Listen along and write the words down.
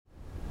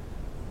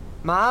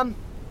Mom?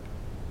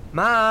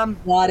 Mom?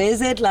 What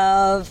is it,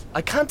 love?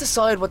 I can't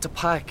decide what to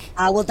pack.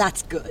 Well,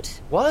 that's good.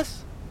 What?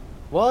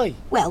 Why?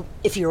 Well,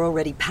 if you're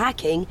already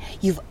packing,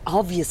 you've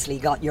obviously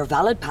got your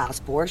valid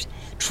passport,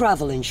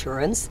 travel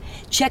insurance,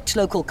 checked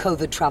local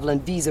COVID travel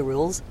and visa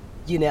rules.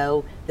 You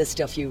know, the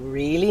stuff you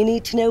really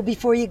need to know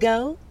before you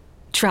go.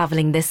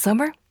 Travelling this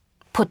summer?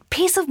 Put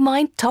peace of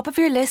mind top of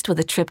your list with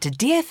a trip to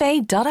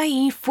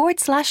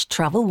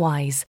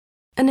dfa.ie/travelwise,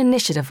 an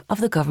initiative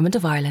of the Government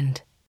of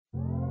Ireland.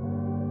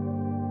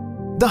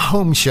 The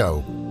Home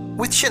Show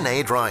with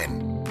Sinead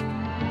Ryan.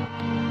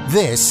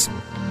 This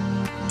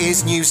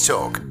is News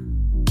Talk.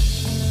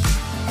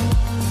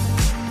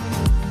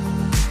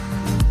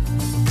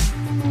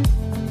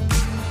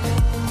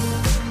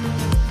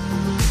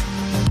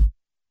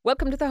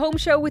 Welcome to The Home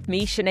Show with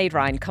me, Sinead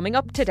Ryan. Coming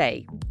up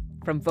today,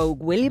 from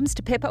Vogue Williams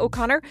to Pippa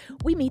O'Connor,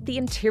 we meet the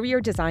interior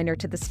designer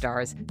to the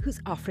stars who's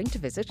offering to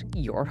visit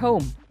your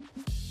home.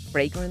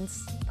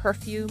 Fragrance,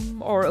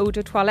 perfume or eau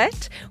de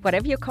toilette,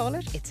 whatever you call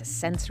it, it's a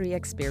sensory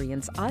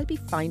experience. I'll be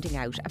finding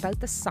out about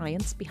the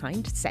science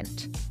behind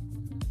scent.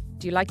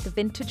 Do you like the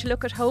vintage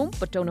look at home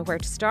but don't know where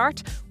to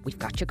start? We've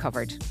got you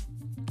covered.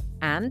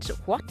 And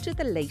what do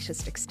the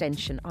latest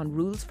extension on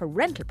rules for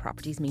rental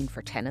properties mean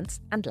for tenants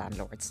and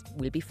landlords?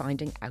 We'll be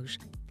finding out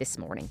this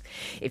morning.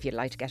 If you'd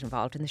like to get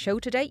involved in the show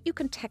today, you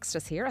can text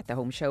us here at The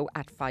Home Show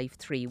at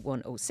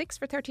 53106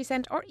 for 30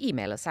 cent or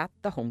email us at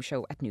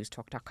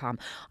thehomeshow@newstalk.com.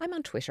 I'm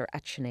on Twitter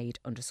at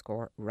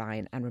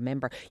Sinead_Ryan. And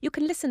remember, you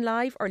can listen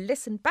live or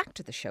listen back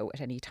to the show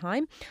at any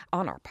time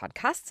on our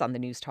podcasts on the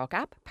News Talk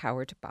app,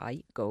 powered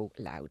by Go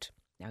Loud.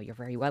 Now, you're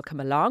very welcome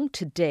along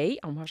today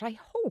on what I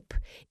hope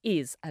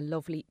is a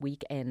lovely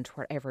weekend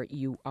wherever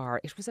you are.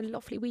 It was a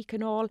lovely week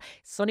and all.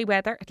 Sunny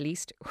weather, at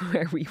least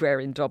where we were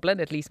in Dublin,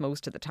 at least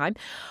most of the time.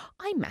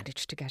 I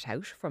managed to get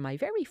out for my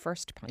very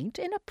first pint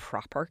in a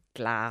proper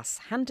glass,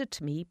 handed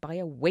to me by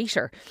a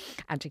waiter,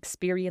 and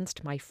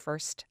experienced my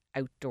first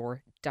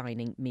outdoor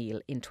dining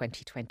meal in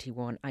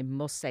 2021. I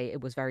must say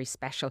it was very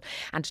special.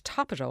 And to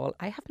top it all,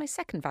 I have my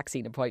second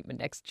vaccine appointment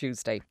next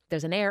Tuesday.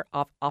 There's an air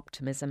of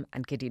optimism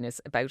and giddiness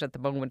about at the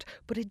moment,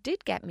 but it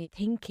did get me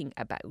thinking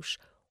about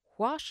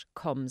what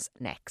comes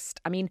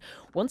next. I mean,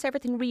 once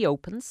everything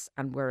reopens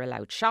and we're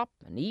allowed shop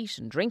and eat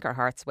and drink our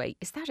heart's way,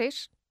 is that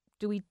it?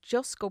 Do we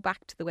just go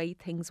back to the way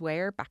things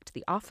were, back to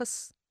the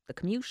office? The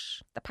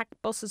commute, the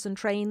packed buses and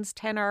trains,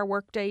 10-hour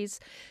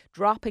workdays,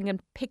 dropping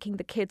and picking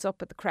the kids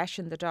up at the creche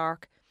in the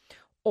dark?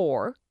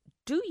 Or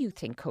do you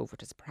think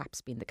COVID has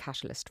perhaps been the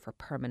catalyst for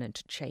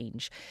permanent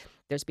change?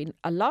 There's been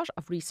a lot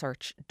of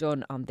research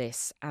done on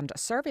this, and a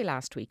survey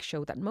last week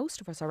showed that most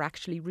of us are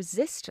actually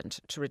resistant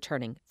to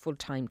returning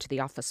full-time to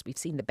the office. We've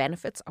seen the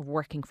benefits of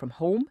working from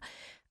home,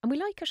 and we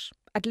like it,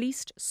 at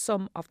least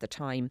some of the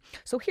time.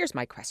 So here's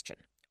my question.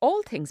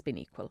 All things being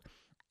equal,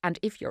 and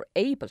if you're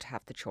able to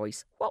have the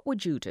choice, what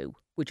would you do?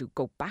 Would you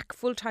go back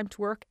full-time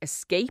to work,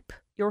 escape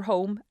your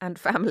home and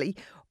family?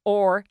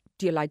 Or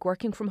do you like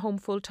working from home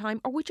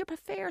full-time? Or would you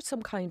prefer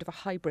some kind of a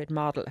hybrid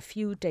model, a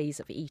few days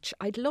of each?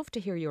 I'd love to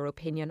hear your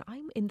opinion.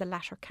 I'm in the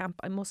latter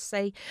camp, I must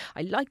say.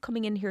 I like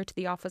coming in here to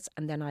the office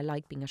and then I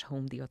like being at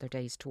home the other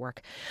days to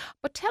work.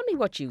 But tell me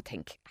what you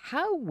think.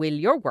 How will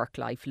your work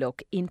life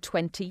look in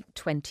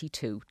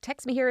 2022?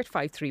 Text me here at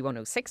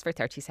 53106 for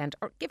 30 cent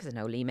or give us an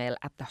old email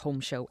at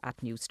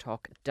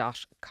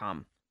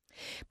thehomeshow@newstalk.com.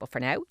 But for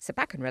now, sit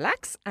back and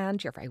relax,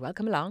 and you're very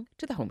welcome along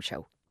to The Home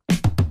Show.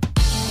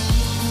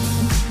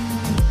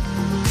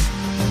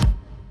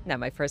 Now,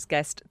 my first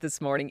guest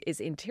this morning is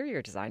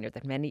interior designer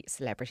that many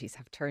celebrities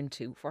have turned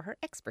to for her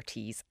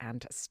expertise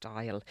and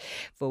style.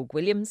 Vogue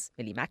Williams,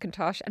 Millie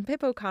Mackintosh and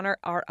Pippa O'Connor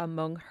are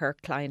among her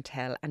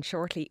clientele, and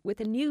shortly with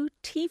a new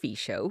TV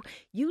show,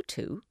 you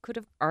too could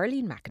have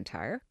Arlene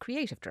McIntyre,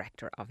 creative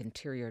director of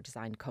interior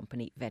design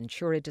company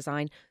Ventura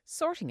Design,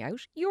 sorting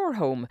out your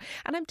home.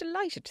 And I'm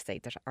delighted to say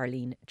that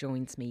Arlene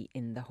joins me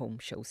in the Home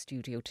Show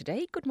studio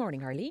today. Good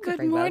morning, Arlene.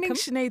 Good morning,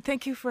 Sinead.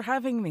 Thank you for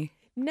having me.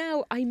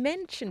 Now, I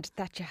mentioned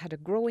that you had a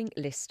growing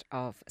list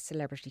of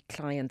celebrity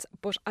clients,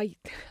 but I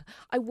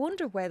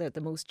wonder whether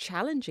the most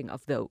challenging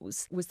of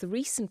those was the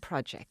recent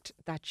project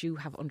that you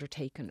have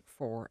undertaken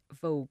for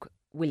Vogue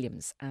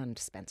Williams and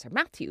Spencer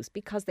Matthews,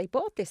 because they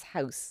bought this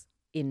house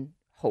in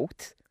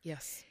Howth.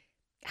 Yes.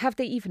 Have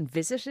they even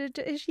visited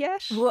it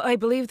yet? Well, I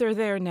believe they're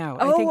there now.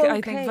 Oh,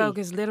 I think Vogue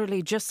has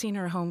literally just seen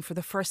her home for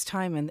the first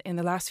time in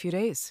the last few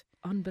days.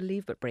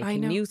 Unbelievable.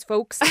 Breaking news,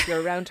 folks. If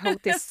you're around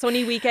Howth this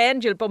sunny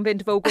weekend, you'll bump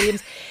into Vogue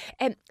Williams.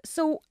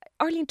 So,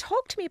 Arlene,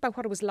 talk to me about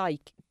what it was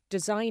like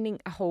designing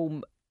a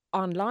home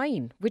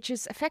online, which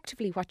is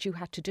effectively what you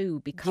had to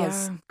do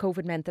because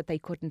COVID meant that they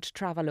couldn't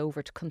travel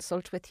over to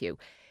consult with you.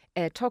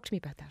 Talk to me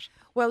about that.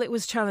 Well, it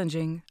was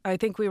challenging. I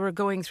think we were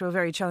going through a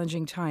very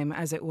challenging time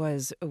as it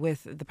was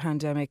with the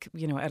pandemic,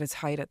 at its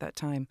height at that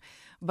time.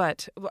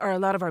 But a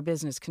lot of our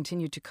business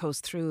continued to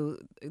coast through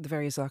the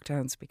various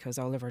lockdowns because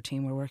all of our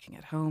team were working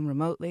at home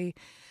remotely.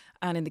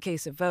 And in the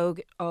case of Vogue,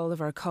 all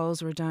of our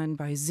calls were done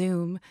by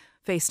Zoom,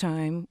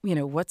 FaceTime,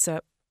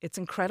 WhatsApp. It's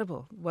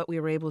incredible what we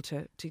were able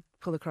to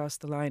pull across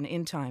the line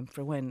in time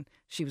for when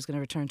she was going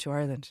to return to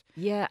Ireland.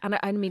 Yeah, and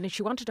I mean,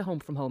 she wanted a home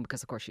from home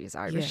because, of course, she is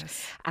Irish,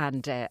 Yes.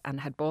 and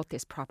had bought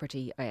this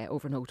property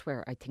over Note,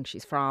 where I think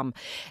she's from.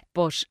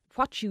 But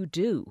what you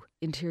do,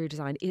 interior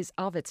design, is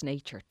of its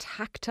nature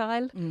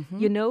tactile.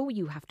 You know,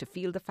 you have to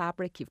feel the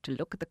fabric, you have to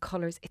look at the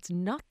colours. It's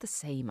not the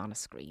same on a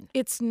screen.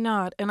 It's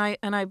not, and I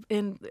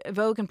in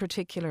Vogue in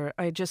particular,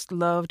 I just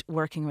loved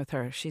working with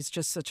her. She's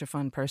just such a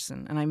fun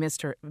person, and I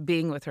missed her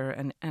being with her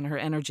and her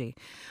energy.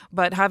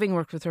 But having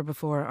worked with her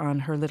before on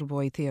her little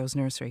boy Theo's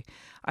nursery,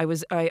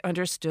 I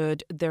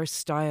understood their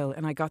style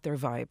and I got their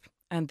vibe.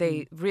 And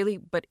they really,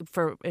 but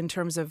in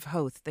terms of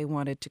Hoth, they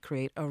wanted to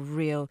create a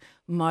real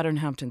modern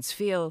Hamptons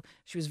feel.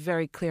 She was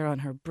very clear on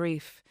her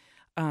brief.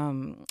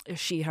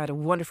 She had a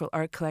wonderful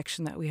art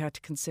collection that we had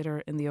to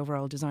consider in the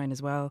overall design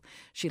as well.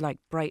 She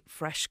liked bright,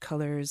 fresh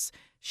colours.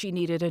 She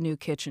needed a new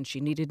kitchen. She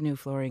needed new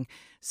flooring.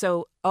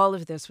 So all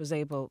of this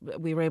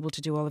we were able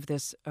to do all of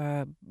this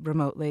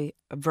remotely,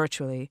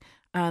 virtually,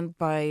 and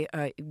by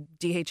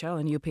DHL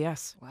and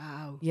UPS.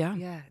 Wow. Yeah.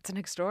 Yeah. It's an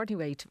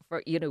extraordinary way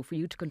for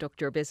you to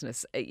conduct your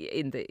business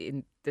in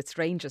the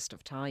strangest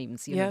of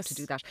times, you know, Yes. to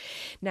do that.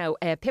 Now,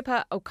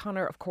 Pippa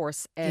O'Connor, of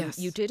course, Yes.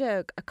 you did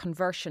a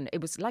conversion.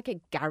 It was like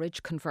a garage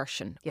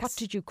conversion. Yes. What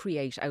did you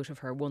create out of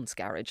her once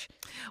garage?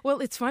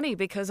 Well, it's funny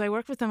because I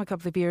worked with them a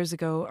couple of years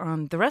ago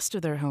on the rest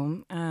of their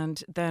home,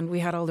 and then we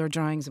had all their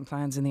drawings and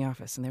plans in the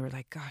office, and they were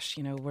like, gosh,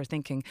 you know, we're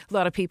thinking a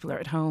lot of people are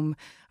at home.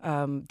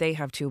 They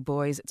have 2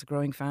 boys. It's a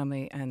growing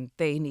family and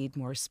they need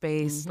more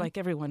space. Like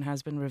everyone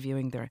has been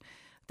reviewing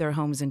their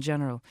homes in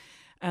general.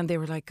 And they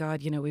were like,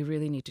 God, you know, we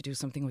really need to do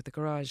something with the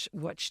garage.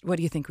 What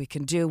do you think we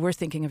can do? We're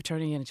thinking of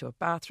turning it into a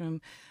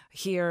bathroom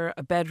here,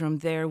 a bedroom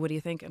there. What do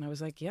you think? And I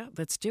was like, yeah,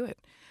 let's do it.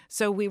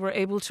 So we were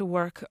able to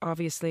work,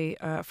 obviously,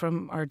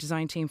 from our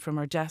design team, from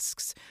our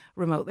desks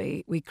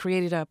remotely. We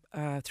created up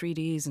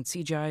 3Ds and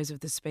CGIs of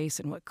the space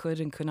and what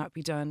could and could not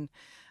be done.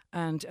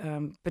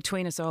 And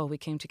between us all, we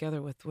came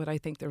together with what I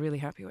think they're really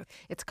happy with.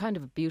 It's kind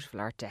of a beautiful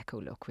Art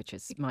Deco look, which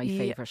is my Yeah.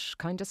 favourite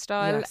kind of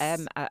style.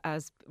 Yes.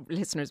 As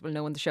listeners will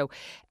know on the show,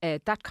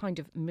 that kind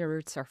of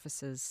mirrored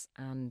surfaces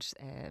and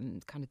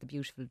kind of the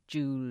beautiful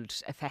jewelled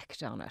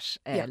effect on it.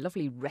 Yeah.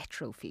 Lovely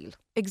retro feel.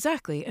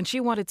 Exactly. And she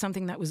wanted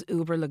something that was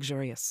uber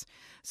luxurious.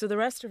 So the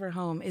rest of her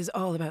home is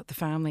all about the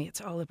family. It's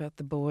all about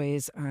the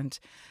boys and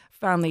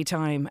family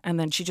time. And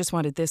then she just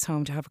wanted this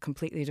home to have a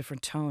completely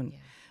different tone.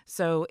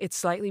 So it's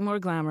slightly more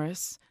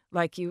glamorous.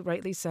 Like you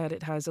rightly said,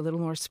 it has a little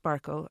more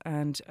sparkle.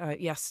 And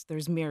yes,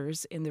 there's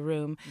mirrors in the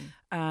room.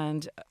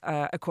 And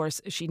of course,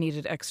 she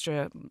needed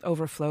extra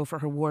overflow for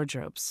her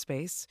wardrobe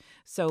space.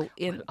 So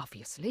Well,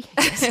 obviously.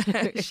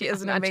 she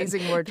has an Imagine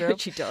amazing wardrobe.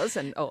 She does.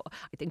 And I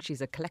think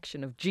she's a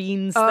collection of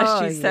jeans Oh,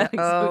 that she's yeah. selling.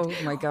 Oh,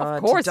 So my God,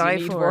 Of course, to die you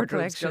need for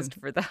wardrobes collection. just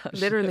for that.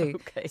 Literally.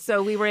 Okay.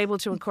 So we were able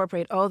to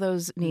incorporate all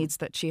those needs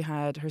that she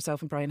had,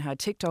 herself and Brian had,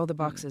 ticked all the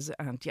boxes.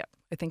 And yeah,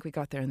 I think we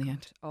got there in the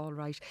end. All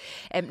right.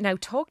 Now,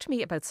 talk to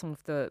me about some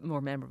of the more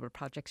memorable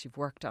projects you've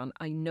worked on.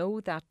 I know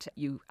that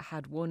you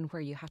had one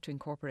where you had to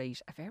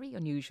incorporate a very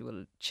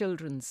unusual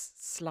children's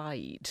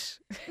slide.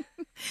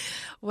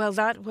 Well,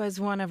 that was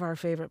one of our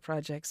favourite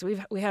projects.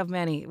 We have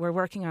many. We're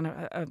working on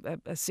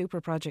a super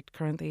project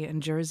currently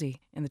in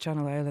Jersey, in the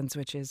Channel Islands,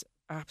 which is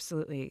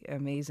absolutely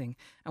amazing.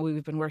 And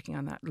we've been working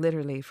on that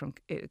literally from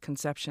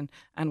conception,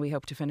 and we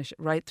hope to finish it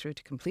right through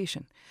to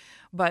completion.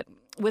 But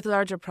with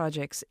larger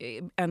projects,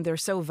 and they're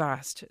so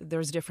vast,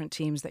 there's different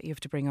teams that you have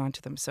to bring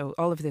onto them. So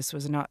all of this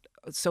was not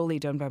solely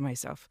done by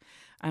myself.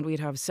 And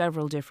we'd have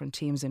several different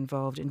teams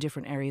involved in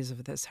different areas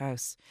of this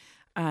house.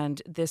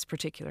 And this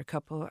particular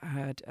couple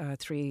had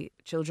 3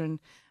 children,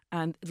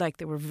 and like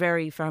they were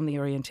very family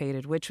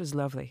orientated, which was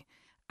lovely.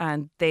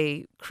 And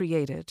they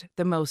created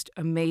the most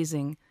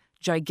amazing,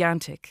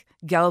 gigantic,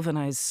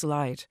 galvanized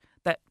slide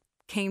that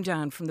came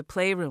down from the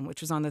playroom,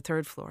 which was on the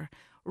 3rd floor,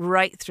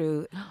 right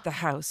through the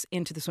house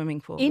into the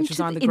swimming pool, which was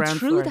on the ground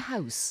through floor. the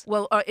house.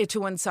 Well, into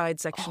one side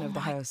section of the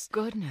my house.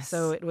 goodness.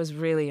 So it was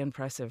really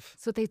impressive.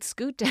 So they'd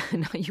scoot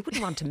down. You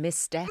wouldn't want to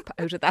misstep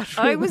out of that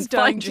room. I was and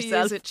dying find to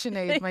yourself use it,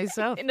 Sinead,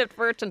 myself.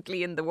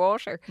 inadvertently in the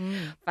water.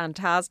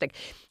 Fantastic.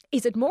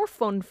 Is it more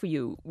fun for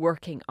you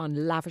working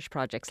on lavish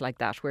projects like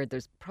that, where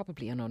there's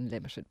probably an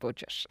unlimited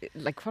budget?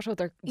 Like, what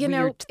other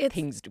weird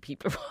things do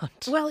people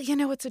want? Well,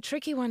 it's a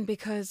tricky one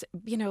because,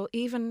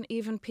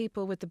 even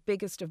people with the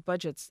biggest of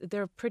budgets,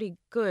 they're pretty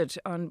good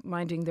on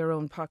minding their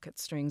own pocket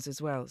strings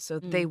as well. So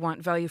they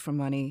want value for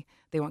money,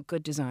 they want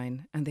good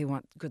design, and they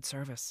want good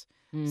service.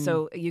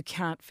 So you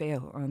can't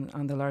fail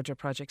on the larger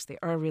projects. They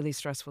are really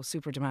stressful,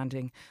 super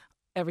demanding,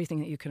 everything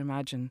that you can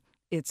imagine.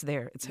 It's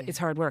there. It's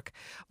hard work.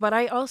 But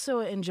I also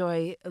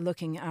enjoy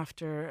looking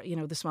after,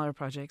 the smaller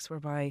projects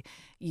whereby,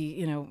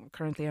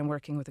 currently I'm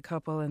working with a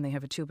couple and they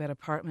have a 2-bed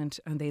apartment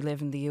and they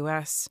live in the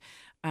US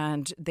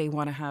and they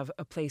want to have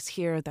a place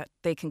here that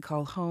they can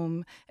call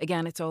home.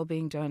 Again, it's all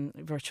being done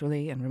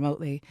virtually and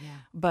remotely. Yeah.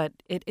 But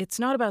it's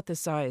not about the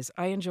size.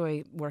 I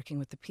enjoy working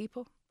with the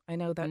people. I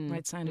know that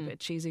might sound a bit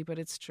cheesy, but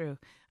it's true.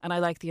 And I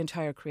like the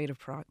entire creative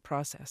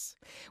process.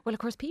 Well, of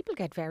course, people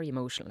get very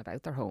emotional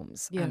about their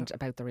homes and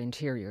about their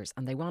interiors,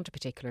 and they want a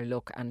particular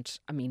look. And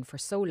I mean, for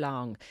so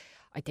long,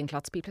 I think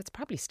lots of people, it's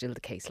probably still the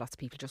case, lots of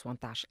people just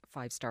want that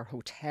 5-star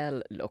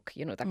hotel look.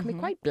 You know, that can be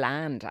quite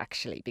bland,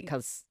 actually,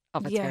 because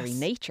of its very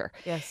nature.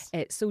 Yes.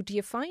 So do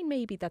you find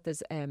maybe that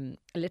there's a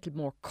little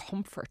more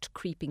comfort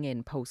creeping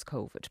in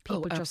post-COVID?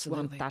 People just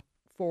want that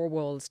 4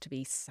 walls to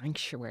be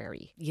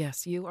sanctuary.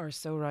 Yes, you are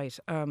so right.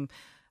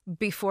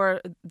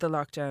 Before the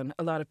lockdown,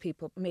 a lot of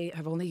people may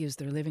have only used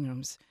their living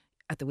rooms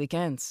at the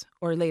weekends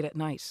or late at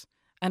night,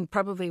 and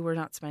probably were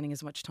not spending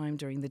as much time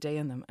during the day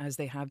in them as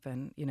they have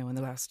been, you know, in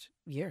the last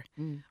year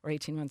or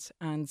 18 months.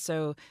 And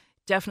so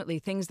definitely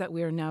things that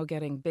we are now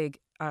getting big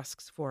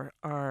asks for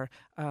are,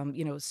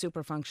 you know,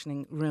 super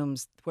functioning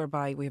rooms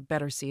whereby we have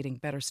better seating,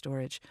 better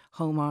storage,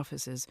 home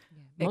offices.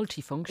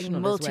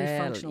 Multifunctional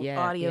as well.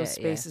 Audio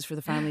spaces for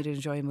the family to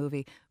enjoy a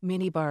movie,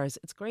 mini bars.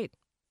 It's great.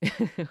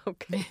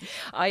 Okay.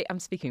 I am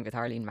speaking with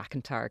Arlene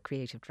McIntyre,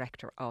 Creative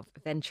Director of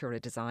Ventura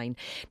Design.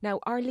 Now,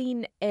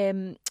 Arlene,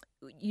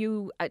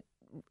 you...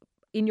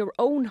 in your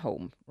own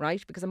home,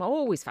 right? Because I'm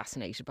always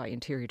fascinated by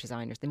interior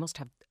designers. They must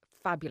have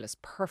fabulous,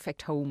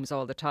 perfect homes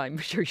all the time.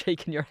 You're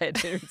shaking your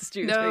head in the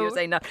studio. No. You're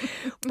saying that.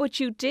 But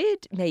you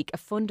did make a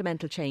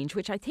fundamental change,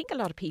 which I think a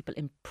lot of people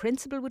in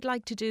principle would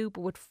like to do,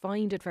 but would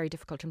find it very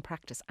difficult in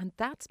practice. And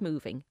that's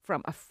moving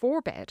from a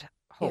 4-bed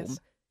home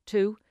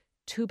to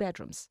 2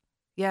 bedrooms.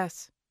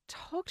 Yes.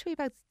 Talk to me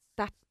about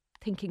that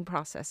thinking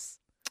process.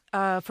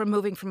 From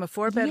moving from a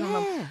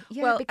 4-bedroom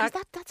well, because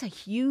that's a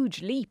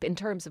huge leap in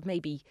terms of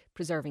maybe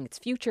preserving its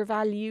future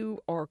value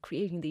or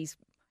creating these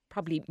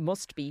probably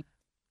must be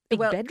big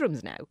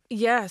bedrooms now.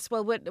 Yes,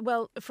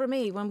 well, for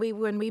me, when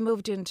we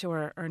moved into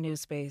our new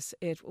space,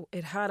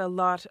 it had a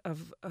lot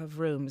of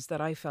rooms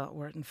that I felt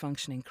weren't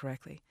functioning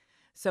correctly.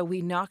 So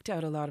we knocked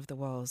out a lot of the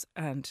walls,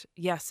 and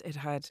yes, it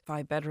had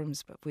 5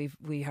 bedrooms, but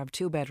we have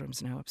 2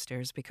 bedrooms now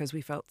upstairs because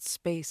we felt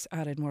space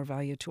added more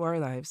value to our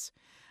lives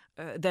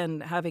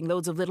than having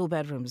loads of little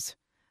bedrooms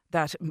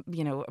that,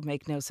 you know,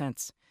 make no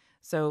sense.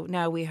 So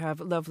now we have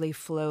lovely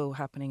flow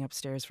happening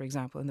upstairs, for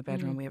example, in the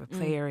bedroom. We have a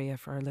play area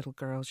for our little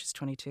girl. She's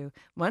 22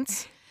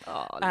 months.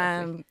 Oh,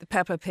 lovely.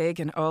 Peppa Pig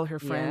and all her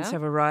friends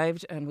have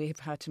arrived, and we've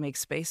had to make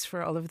space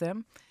for all of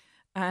them.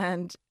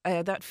 And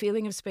that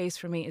feeling of space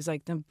for me is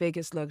like the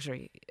biggest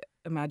luxury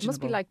imaginable.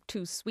 Must be like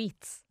 2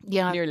 suites,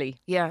 nearly.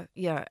 Yeah.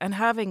 And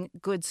having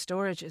good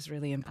storage is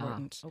really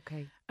important.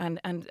 Okay. And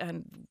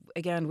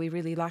again, we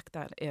really lacked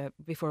that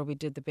before we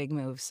did the big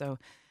move. So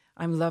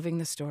I'm loving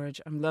the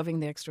storage. I'm loving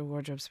the extra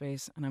wardrobe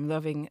space, and I'm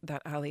loving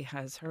that Ali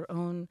has her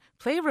own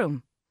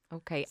playroom.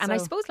 Okay. And I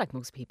suppose, like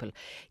most people,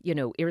 you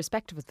know,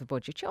 irrespective of the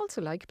budget, you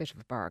also like a bit of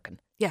a bargain.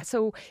 Yeah.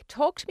 So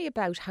talk to me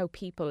about how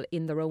people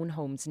in their own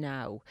homes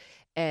now,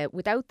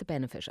 without the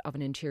benefit of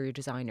an interior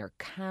designer,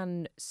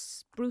 can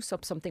spruce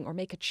up something or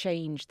make a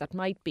change that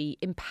might be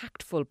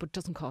impactful but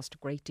doesn't cost a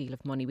great deal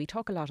of money. We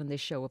talk a lot on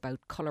this show about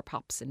colour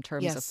pops in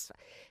terms of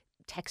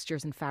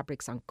textures and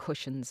fabrics on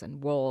cushions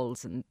and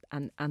walls and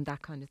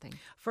that kind of thing.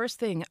 First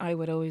thing I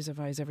would always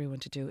advise everyone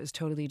to do is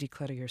totally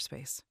declutter your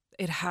space.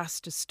 It has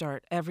to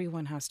start.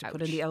 Everyone has to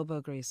put in the elbow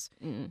grease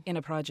in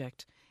a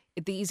project.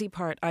 The easy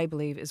part, I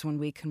believe, is when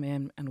we come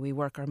in and we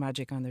work our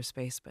magic on their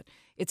space. But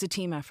it's a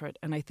team effort.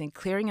 And I think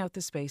clearing out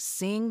the space,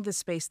 seeing the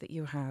space that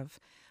you have,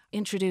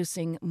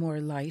 introducing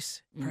more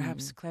light,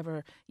 perhaps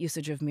clever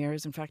usage of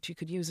mirrors. In fact, you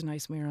could use a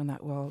nice mirror on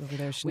that wall over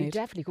there,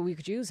 Sinead. We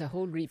could use a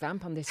whole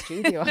revamp on this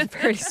studio. I'm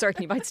fairly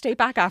certain you might stay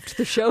back after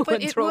the show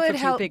but and throw up a few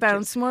pictures. But it would help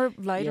bounce more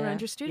light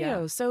around your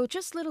studio. Yeah. So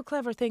just little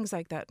clever things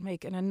like that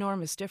make an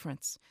enormous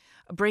difference.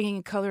 Bringing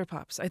in colour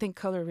pops. I think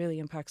colour really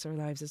impacts our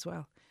lives as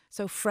well.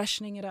 So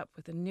freshening it up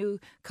with a new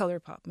colour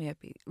pop, may it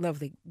be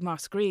lovely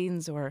moss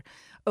greens or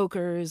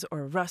ochres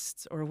or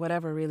rusts or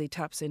whatever really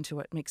taps into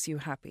what makes you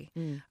happy.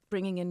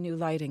 Bringing in new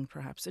lighting,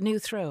 perhaps, a new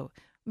throw,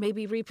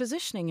 maybe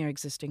repositioning your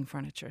existing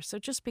furniture. So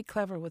just be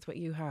clever with what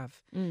you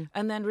have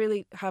and then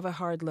really have a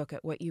hard look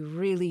at what you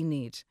really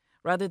need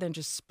rather than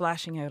just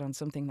splashing out on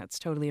something that's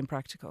totally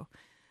impractical.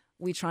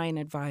 We try and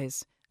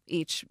advise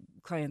each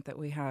client that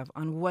we have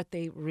on what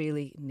they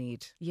really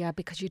need. Yeah,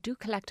 because you do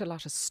collect a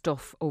lot of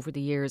stuff over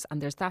the years, and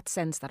there's that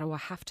sense that, I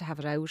have to have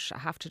it out.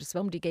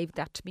 Somebody gave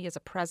that to me as a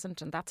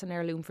present, and that's an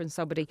heirloom from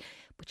somebody,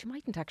 but you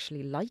mightn't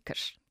actually like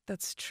it.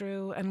 That's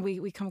true. And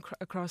we come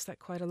across that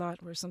quite a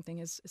lot, where something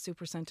is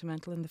super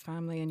sentimental in the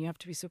family and you have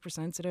to be super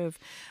sensitive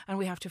and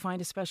we have to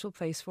find a special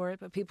place for it.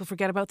 But people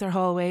forget about their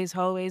hallways.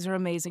 Hallways are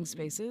amazing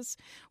spaces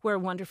where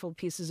wonderful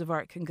pieces of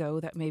art can go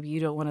that maybe you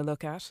don't want to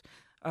look at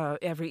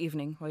every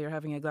evening while you're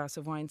having a glass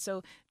of wine.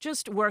 So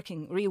just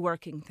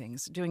reworking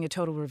things, doing a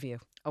total review.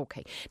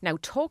 Okay. Now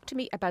talk to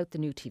me about the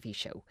new TV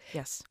show.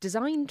 Yes.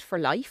 Designed for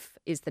Life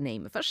is the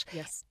name of it.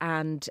 Yes.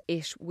 And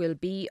it will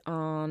be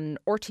on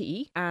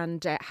RTE.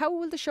 And how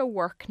will the show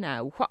work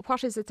now?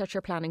 What is it that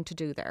you're planning to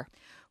do there?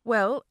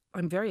 Well,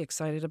 I'm very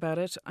excited about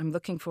it. I'm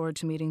looking forward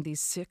to meeting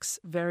these 6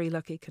 very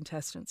lucky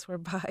contestants,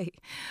 whereby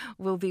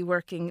we'll be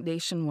working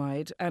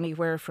nationwide,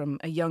 anywhere from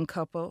a young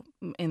couple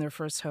in their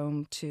first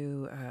home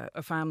to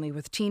a family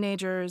with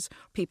teenagers,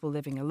 people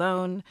living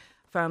alone,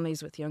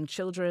 families with young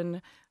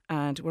children,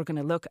 and we're going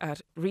to look at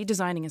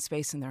redesigning a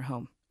space in their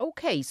home.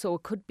 Okay, so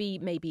it could be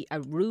maybe a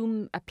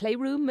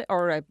playroom,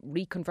 or a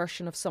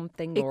reconversion of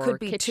something, It or could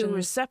be kitchen. 2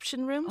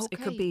 reception rooms. It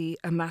Okay. could be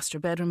a master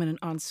bedroom and an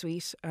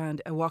ensuite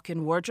and a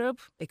walk-in wardrobe.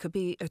 It could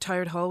be a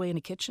tired hallway in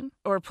a kitchen,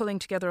 or pulling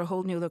together a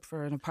whole new look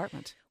for an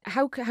apartment.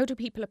 How do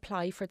people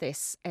apply for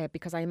this?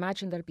 Because I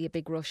imagine there'll be a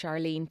big rush,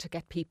 Arlene, to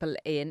get people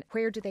in.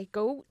 Where do they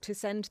go to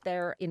send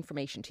their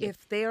information to you?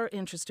 If they are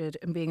interested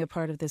in being a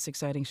part of this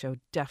exciting show,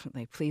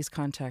 definitely please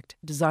contact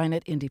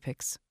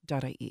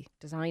design@indiepix.ie.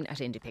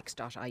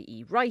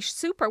 design@indiepix.ie. Right,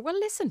 super. Well,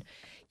 listen,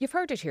 you've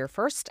heard it here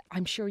first.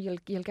 I'm sure you'll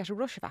get a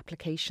rush of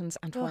applications,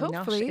 and Well, why not?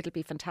 hopefully. It'll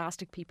be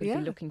fantastic. People will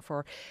Yeah. be looking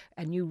for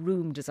a new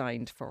room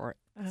designed for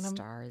And I'm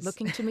stars.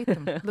 looking to meet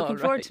them. Looking All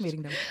forward right. to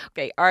meeting them.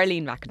 Okay,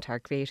 Arlene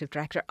McIntyre, Creative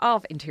Director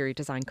of interior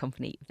design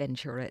company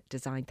Ventura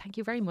Design. Thank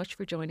you very much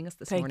for joining us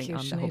this Thank morning you,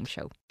 on The Sinead. Home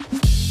Show.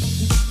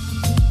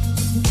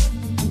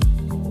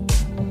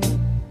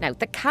 Now,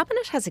 the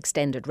Cabinet has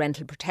extended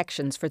rental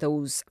protections for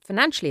those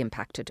financially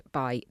impacted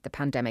by the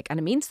pandemic, and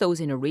it means those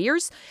in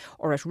arrears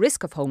or at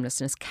risk of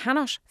homelessness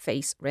cannot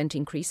face rent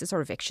increases or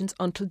evictions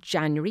until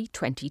January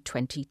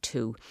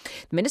 2022.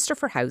 The Minister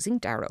for Housing,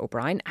 Darragh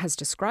O'Brien, has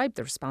described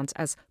the response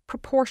as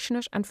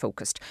proportionate and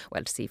focused.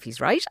 Well, to see if he's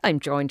right,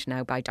 I'm joined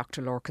now by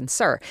Dr. Lorcan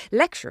Sir,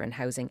 lecturer in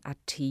housing at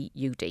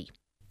TUD.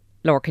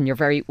 Lorcan, you're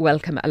very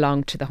welcome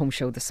along to the Home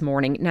Show this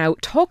morning. Now,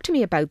 talk to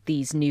me about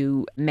these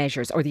new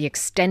measures, or the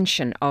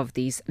extension of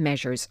these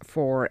measures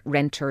for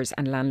renters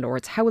and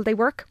landlords. How will they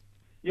work?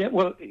 Yeah,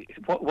 well,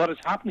 what is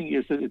happening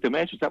is that the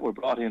measures that were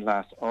brought in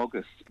last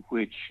August,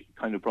 which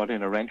kind of brought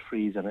in a rent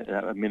freeze and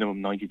a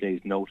minimum 90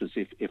 days notice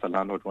if a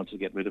landlord wants to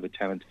get rid of a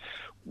tenant,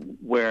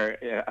 were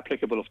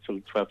applicable up till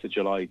 12th of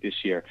July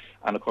this year.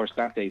 And of course,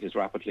 that date is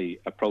rapidly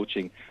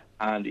approaching.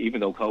 And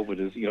even though COVID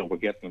is, we're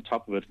getting on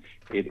top of it,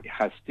 it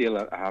has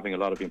still having a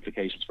lot of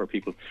implications for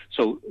people.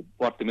 So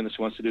what the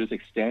Minister wants to do is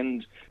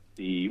extend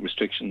the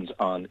restrictions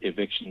on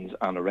evictions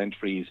and a rent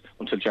freeze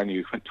until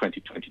January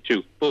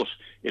 2022. But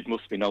it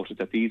must be noted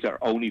that these are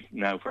only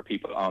now for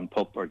people on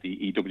PUP or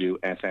the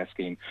EWSS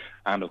scheme.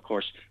 And of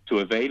course, to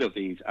avail of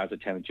these as a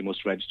tenant, you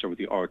must register with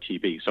the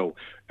RTB. So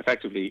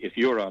effectively, if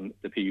you're on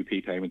the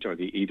PUP payment or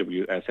the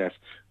EWSS,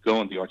 go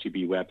on the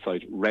RTB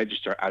website,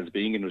 register as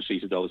being in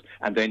receipt of those,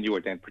 and then you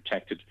are then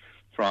protected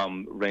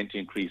from rent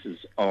increases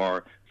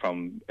or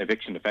from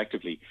eviction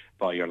effectively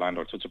by your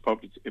landlord. So it's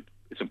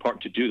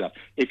important to do that.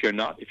 If you're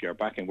not, if you're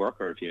back in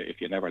work, or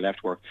if you never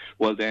left work,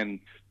 well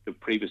then the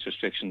previous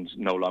restrictions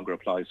no longer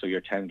apply. So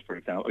your tenant, for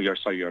example,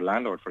 your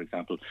landlord, for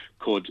example,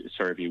 could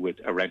serve you with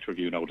a rent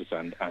review notice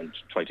and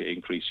try to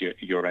increase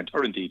your rent,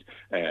 or indeed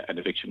an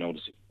eviction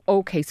notice.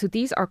 Okay, so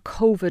these are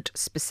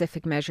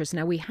COVID-specific measures.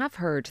 Now, we have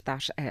heard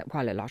that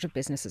while a lot of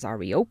businesses are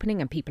reopening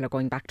and people are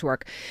going back to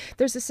work,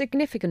 there's a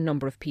significant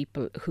number of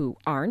people who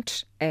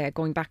aren't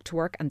going back to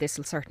work, and this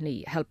will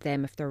certainly help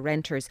them if they're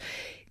renters.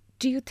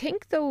 Do you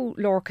think, though,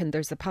 Lorcan,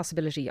 there's a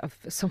possibility of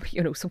some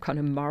kind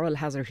of moral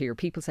hazard here?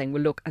 People saying,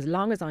 well, look, as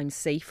long as I'm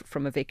safe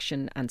from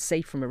eviction and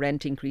safe from a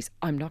rent increase,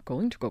 I'm not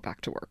going to go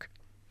back to work.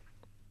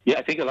 Yeah,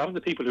 I think a lot of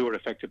the people who are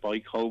affected by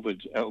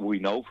COVID, we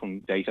know from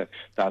data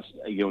that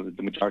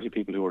the majority of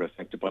people who are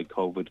affected by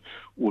COVID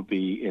would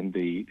be in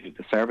the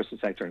services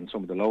sector and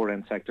some of the lower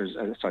end sectors,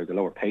 the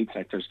lower paid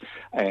sectors,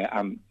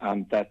 and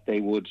that they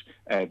would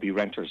be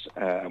renters.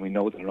 And we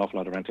know that an awful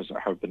lot of renters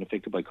have been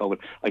affected by COVID.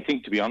 I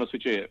think, to be honest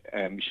with you,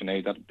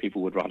 Sinead, that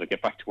people would rather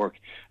get back to work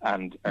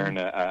and earn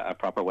a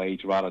proper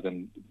wage rather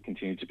than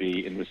continue to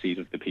be in receipt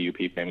of the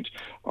PUP payment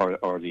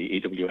or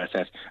the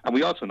EWSS. And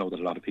we also know that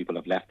a lot of people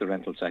have left the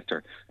rental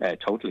sector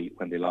totally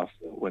when they lost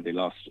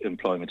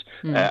employment,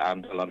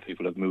 and a lot of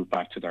people have moved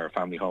back to their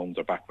family homes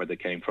or back where they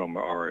came from,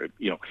 or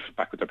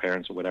back with their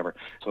parents or whatever.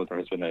 So there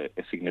has been a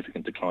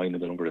significant decline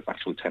in the number of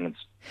actual tenants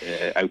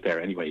out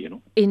there anyway.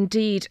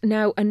 Indeed.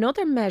 Now,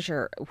 another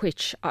measure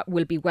which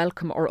will be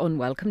welcome or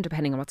unwelcome,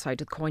 depending on what side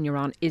of the coin you're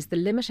on, is the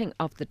limiting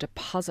of the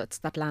deposits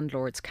that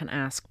landlords can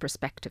ask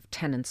prospective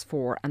tenants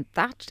for, and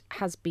that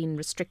has been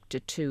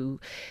restricted to.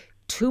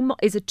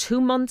 Is it 2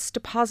 months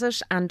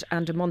deposit and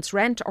a month's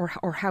rent,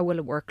 or how will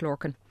it work,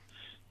 Lorcan?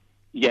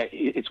 Yeah,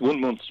 it's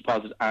 1 month's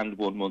deposit and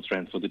 1 month's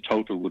rent, so the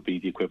total would be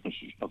the equivalent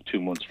of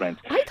 2 months' rent.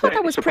 I thought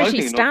that was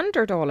pretty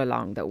standard all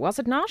along, though, was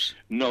it not?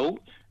 No,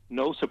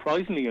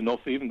 surprisingly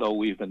enough, even though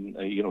we've been,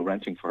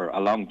 renting for a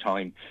long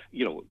time,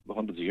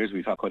 hundreds of years,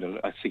 we've had quite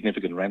a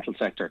significant rental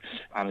sector,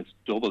 and it's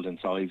doubled in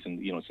size. And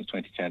since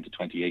 2010 to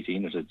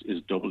 2018, it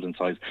is doubled in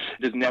size.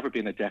 There's never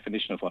been a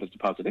definition of what a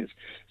deposit is.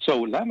 So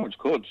landlords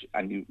could,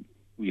 and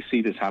we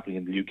see this happening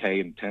in the UK,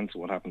 and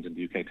what happens in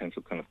the UK tends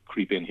to kind of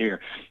creep in here.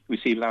 We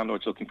see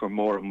landlords looking for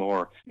more and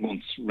more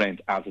months'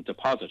 rent as a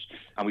deposit,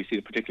 and we see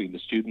it particularly in the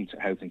student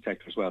housing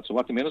sector as well. So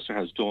what the Minister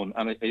has done,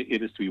 and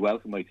it is to be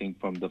welcome, I think,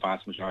 from the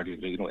vast majority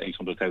of the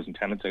 800,000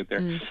 tenants out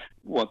there,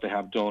 what they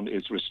have done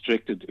is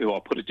restricted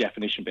or put a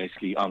definition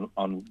basically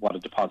on what a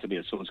deposit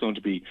is. So it's going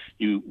to be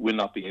you will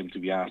not be able to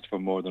be asked for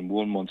more than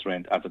 1 month's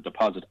rent as a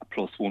deposit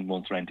plus 1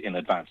 month's rent in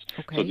advance.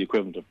 Okay. So the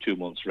equivalent of 2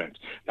 months' rent.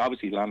 Now,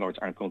 obviously, landlords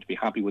aren't going to be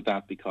happy with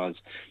that because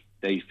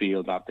they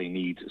feel that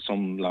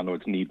some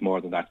landlords need more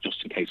than that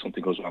just in case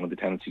something goes wrong with the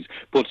tenancies.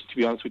 But to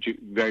be honest with you,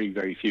 very,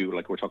 very few,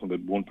 like we're talking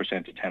about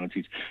 1% of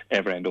tenancies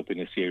ever end up in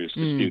a serious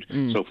dispute.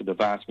 So for the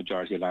vast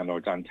majority of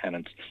landlords and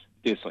tenants,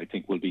 this, I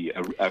think, will be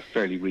a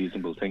fairly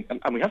reasonable thing.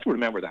 And we have to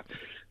remember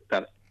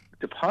that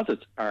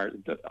deposits are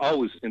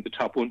always in the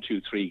top 1,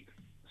 2, 3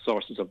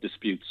 sources of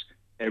disputes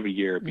every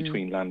year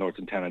between landlords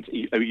and tenants,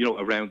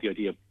 around the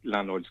idea of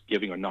landlords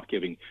giving or not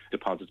giving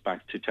deposits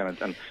back to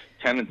tenants. And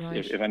tenants, Right.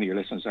 if any of your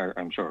listeners are,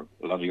 I'm sure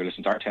a lot of your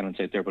listeners are tenants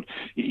out there, but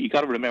you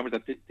got to remember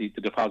that the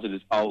deposit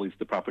is always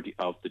the property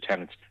of the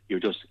tenants.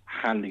 You're just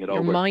handing it You're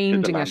over to the minding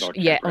it, landlord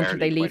until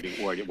they leave.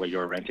 where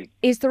you're renting.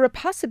 Is there a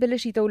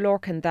possibility, though,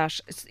 Lorcan,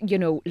 that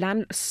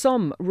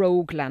some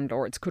rogue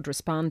landlords could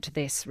respond to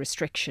this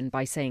restriction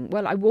by saying,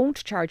 well, I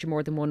won't charge you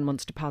more than 1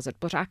 month's deposit,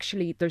 but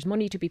actually there's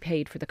money to be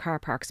paid for the car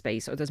park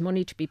space, or there's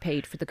money to be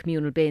paid for the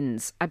communal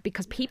bins?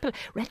 Because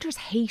renters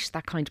hate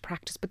that kind of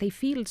practice, but they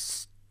feel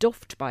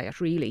stuffed by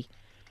it, really.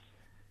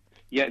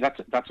 Yeah,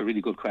 that's a really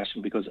good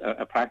question, because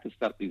a practice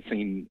that we've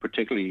seen,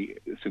 particularly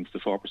since the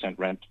 4%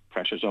 rent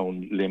pressure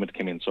zone limit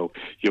came in. So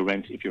your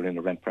rent, if you're in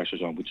a rent pressure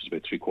zone, which is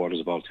about 3/4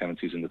 of all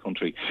tenancies in the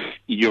country,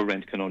 your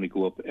rent can only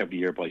go up every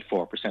year by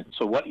 4%.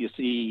 So what you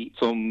see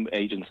some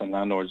agents and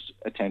landlords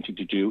attempting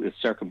to do is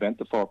circumvent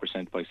the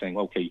 4% by saying,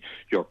 okay,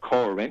 your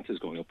core rent is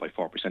going up by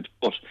 4%,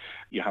 but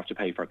you have to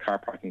pay for a car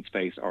parking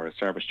space or a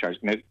service charge.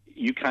 Now,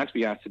 you can't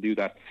be asked to do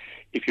that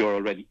if you're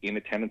already in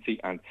a tenancy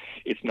and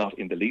it's not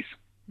in the lease.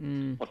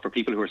 But for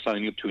people who are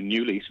signing up to a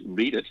new lease,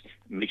 read it,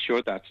 make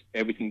sure that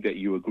everything that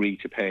you agree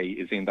to pay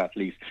is in that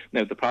lease.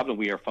 Now, the problem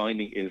we are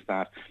finding is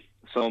that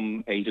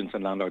some agents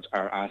and landlords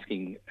are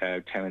asking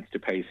tenants to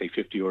pay, say,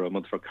 €50 a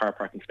month for a car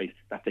parking space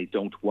that they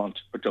don't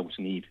want or don't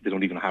need. They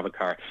don't even have a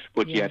car,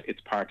 but yet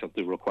it's part of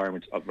the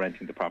requirements of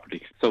renting the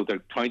property. So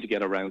they're trying to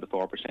get around the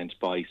 4%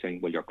 by saying,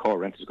 well, your core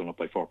rent is going up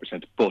by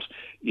 4%, but,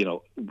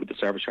 with the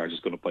service charge is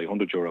going up by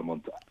 €100 a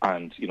month,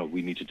 and,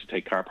 we need you to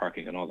take car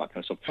parking and all that kind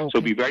of stuff. Okay.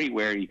 So be very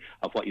wary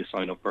of what you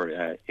sign up for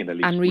in a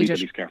lease. And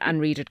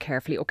read it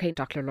carefully. Okay,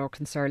 Dr.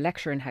 Lorcan, sir,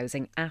 lecturer in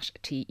housing at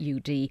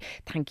TUD.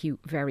 Thank you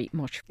very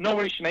much. No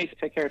worries, Sinead.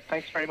 Take care.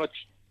 Thanks very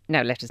much.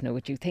 Now, let us know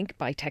what you think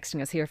by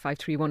texting us here,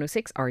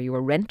 53106. Are you a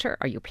renter?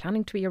 Are you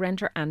planning to be a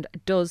renter? And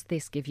does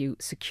this give you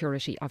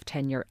security of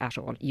tenure at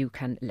all? You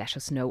can let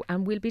us know,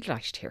 and we'll be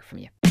delighted to hear from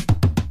you.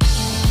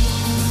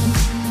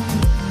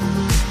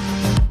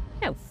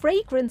 Now,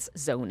 fragrance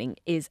zoning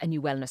is a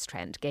new wellness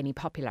trend gaining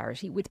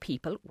popularity with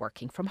people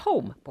working from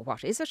home. But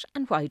what is it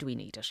and why do we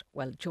need it?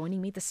 Well,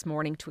 joining me this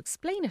morning to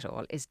explain it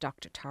all is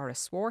Dr. Tara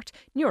Swart,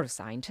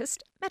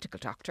 neuroscientist, medical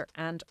doctor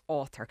and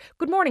author.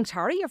 Good morning,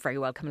 Tara. You're very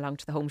welcome along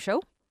to the Home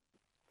Show.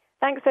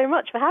 Thanks so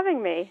much for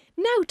having me.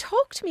 Now,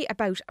 talk to me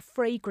about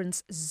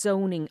fragrance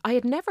zoning. I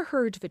had never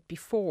heard of it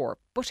before,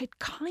 but it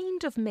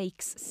kind of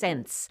makes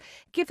sense.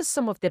 Give us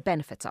some of the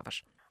benefits of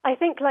it. I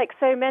think, like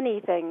so many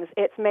things,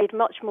 it's made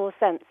much more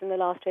sense in the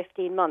last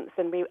 15 months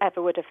than we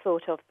ever would have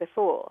thought of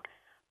before.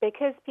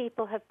 Because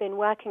people have been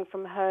working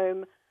from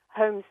home,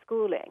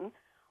 homeschooling,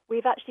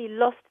 we've actually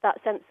lost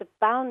that sense of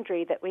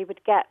boundary that we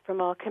would get from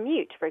our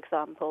commute, for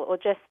example, or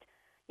just,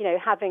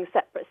 having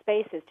separate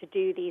spaces to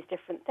do these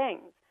different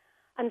things.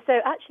 And so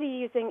actually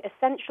using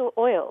essential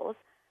oils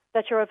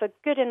that are of a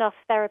good enough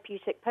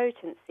therapeutic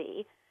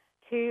potency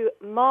to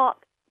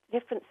mark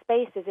different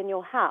spaces in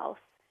your house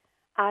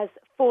as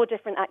for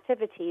different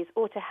activities,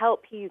 or to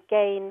help you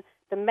gain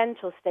the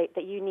mental state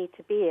that you need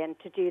to be in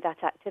to do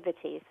that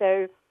activity.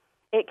 So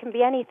it can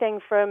be anything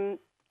from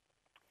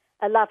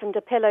a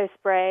lavender pillow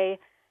spray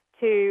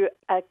to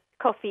a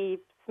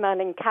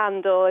coffee-smelling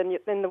candle in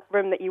the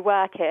room that you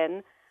work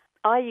in.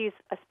 I use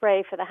a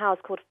spray for the house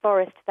called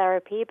Forest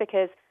Therapy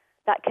because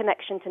that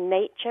connection to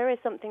nature is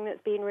something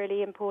that's been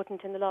really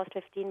important in the last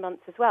 15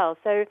 months as well.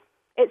 So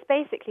it's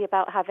basically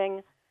about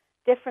having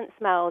different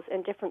smells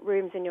in different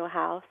rooms in your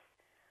house,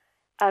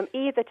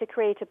 either to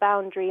create a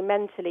boundary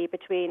mentally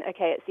between,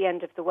 okay, it's the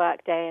end of the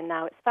workday and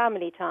now it's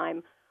family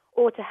time,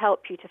 or to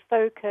help you to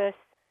focus,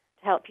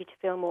 to help you to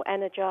feel more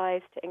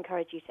energized, to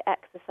encourage you to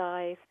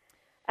exercise.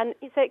 And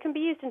so it can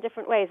be used in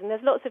different ways, and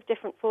there's lots of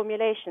different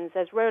formulations.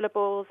 There's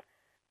rollerballs,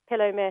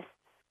 pillow mists,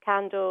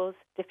 candles,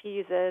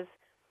 diffusers,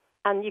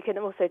 and you can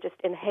also just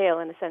inhale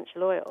an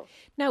essential oil.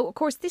 Now, of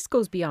course, this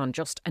goes beyond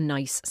just a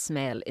nice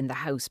smell in the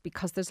house,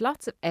 because there's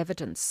lots of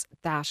evidence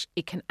that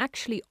it can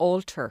actually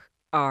alter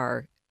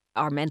our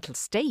mental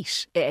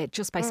state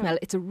just by smell.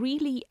 It's a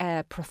really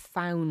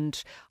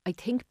profound, I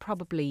think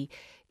probably,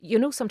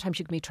 sometimes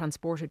you can be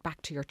transported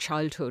back to your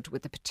childhood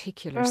with a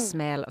particular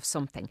smell of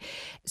something.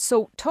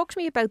 So talk to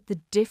me about the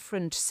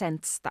different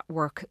scents that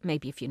work,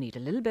 maybe if you need a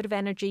little bit of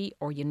energy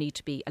or you need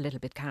to be a little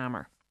bit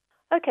calmer.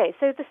 Okay,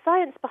 so the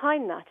science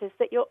behind that is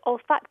that your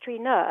olfactory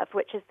nerve,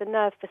 which is the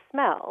nerve for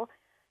smell,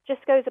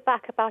 just goes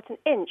back about an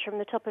inch from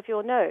the top of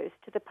your nose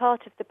to the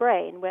part of the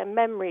brain where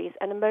memories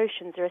and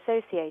emotions are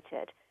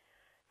associated.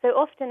 So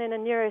often in a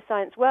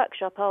neuroscience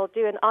workshop, I'll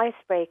do an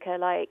icebreaker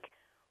like,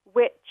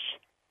 which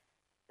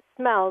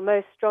smell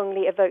most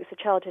strongly evokes a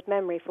childhood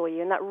memory for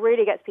you? And that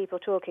really gets people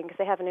talking because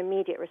they have an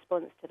immediate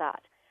response to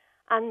that.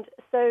 And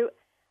so,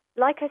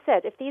 like I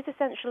said, if these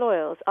essential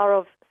oils are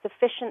of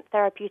sufficient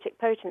therapeutic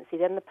potency,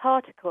 then the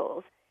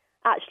particles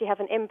actually have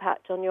an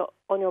impact on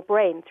your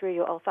brain through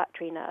your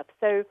olfactory nerve.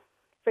 So,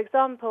 for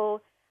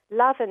example,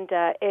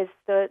 lavender is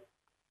the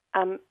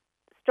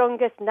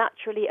strongest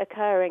naturally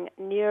occurring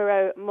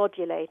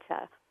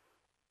neuromodulator,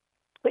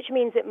 which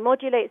means it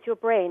modulates your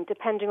brain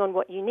depending on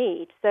what you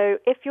need. So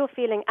if you're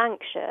feeling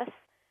anxious,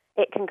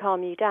 it can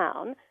calm you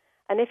down.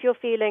 And if you're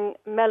feeling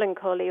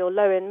melancholy or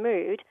low in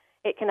mood,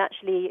 it can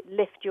actually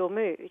lift your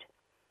mood.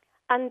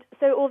 And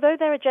so although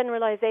there are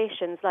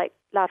generalizations like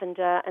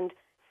lavender and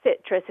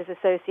citrus is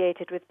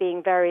associated with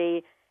being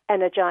very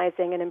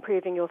energizing and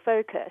improving your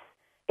focus,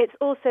 it's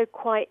also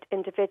quite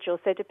individual.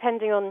 So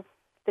depending on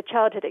the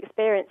childhood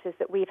experiences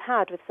that we've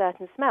had with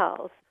certain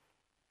smells,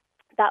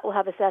 that will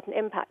have a certain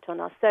impact on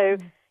us. So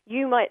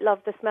you might love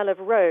the smell of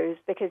rose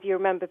because you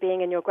remember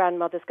being in your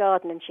grandmother's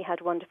garden and she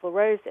had wonderful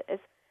roses.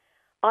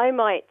 I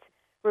might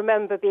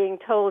remember being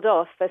told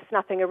off for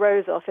snapping a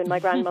rose off in my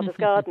grandmother's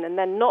garden and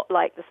then not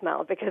like the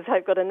smell because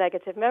I've got a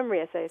negative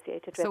memory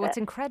associated with it. So it's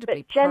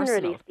incredibly But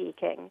generally personal.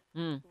 speaking,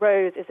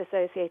 rose is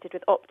associated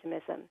with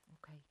optimism.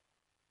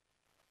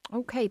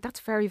 Okay, that's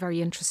very,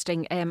 very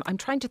interesting. I'm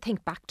trying to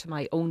think back to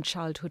my own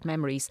childhood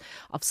memories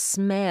of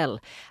smell,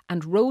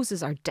 and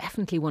roses are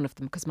definitely one of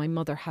them because my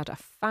mother had a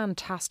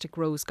fantastic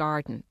rose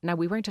garden. Now,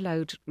 we weren't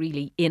allowed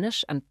really in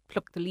it and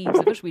pluck the leaves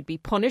of it. We'd be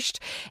punished.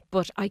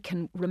 But I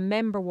can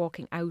remember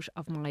walking out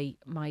of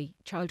my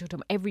childhood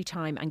home every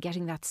time and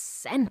getting that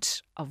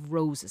scent of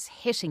roses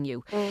hitting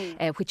you,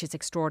 which is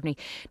extraordinary.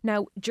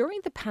 Now, during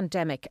the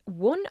pandemic,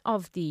 one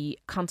of the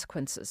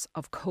consequences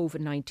of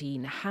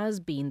COVID-19 has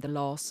been the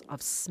loss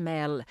of smell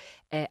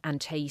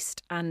and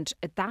taste, and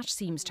that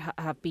seems to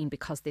have been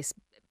because this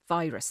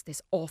virus,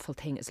 this awful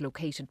thing, is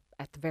located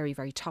at the very,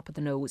 very top of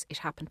the nose. It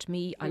happened to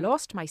me. I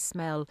lost my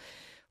smell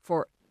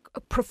for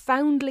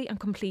profoundly and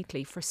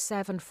completely for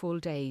 7 full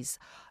days.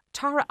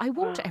 Tara, I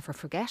won't ever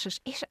forget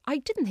it. I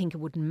didn't think it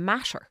would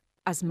matter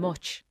as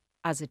much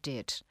as it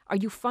did. Are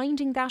you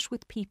finding that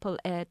with people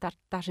that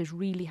it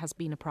really has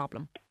been a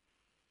problem?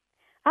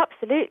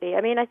 Absolutely.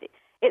 I mean,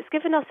 it's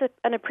given us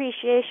an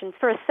appreciation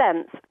for a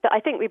sense that I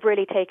think we've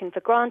really taken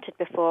for granted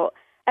before.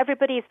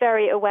 Everybody's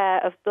very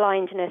aware of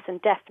blindness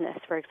and deafness,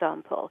 for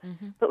example,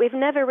 but we've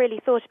never really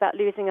thought about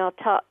losing our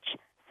touch,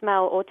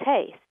 smell or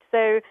taste.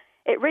 So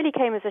it really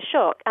came as a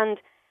shock. And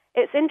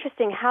it's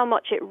interesting how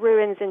much it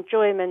ruins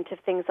enjoyment of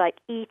things like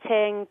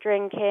eating,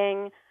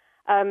 drinking.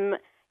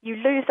 You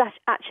lose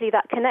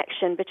that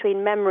connection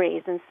between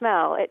memories and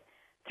smell.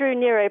 Through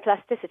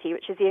neuroplasticity,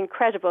 which is the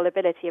incredible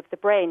ability of the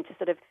brain to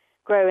sort of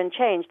grow and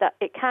change, that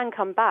it can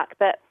come back.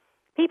 But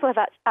people have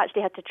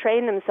actually had to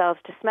train themselves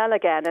to smell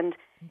again. And,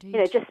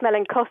 just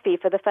smelling coffee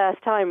for the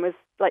first time was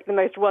like the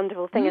most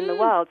wonderful thing in the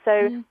world.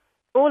 So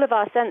all of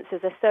our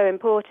senses are so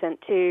important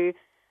to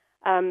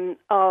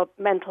our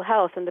mental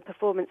health and the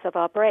performance of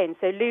our brain.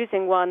 So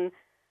losing one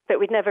that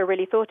we'd never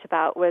really thought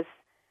about was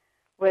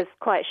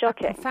quite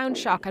shocking. A profound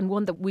shock, and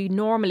one that we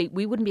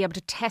wouldn't be able to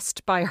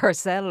test by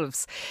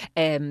ourselves,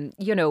 and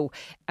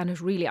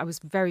I was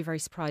very, very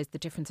surprised the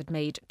difference it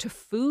made to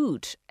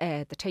food,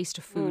 the taste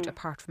of food,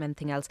 apart from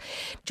anything else.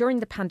 During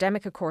the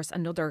pandemic, of course,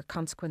 another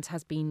consequence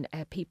has been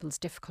people's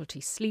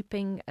difficulty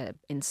sleeping,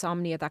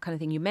 insomnia, that kind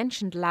of thing. You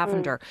mentioned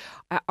lavender.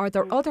 Are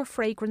there other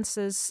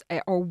fragrances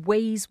or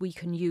ways we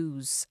can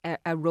use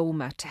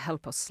aroma to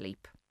help us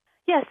sleep?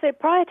 Yeah, so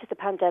prior to the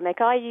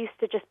pandemic, I used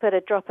to just put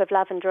a drop of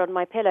lavender on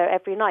my pillow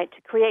every night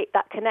to create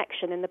that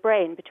connection in the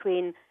brain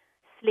between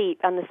sleep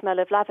and the smell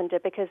of lavender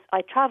because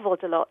I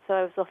travelled a lot, so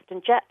I was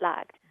often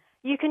jet-lagged.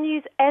 You can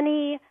use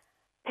any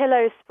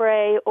pillow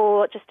spray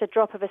or just a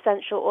drop of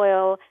essential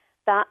oil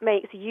that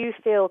makes you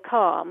feel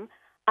calm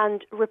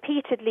and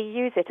repeatedly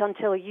use it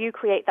until you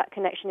create that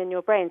connection in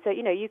your brain. So,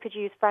 you could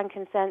use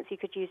frankincense, you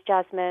could use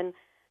jasmine,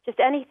 just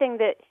anything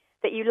that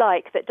you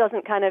like that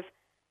doesn't kind of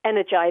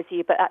energize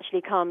you but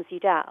actually calms you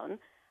down.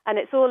 And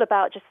it's all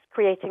about just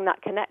creating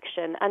that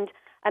connection. And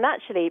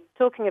actually,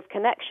 talking of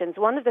connections,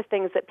 one of the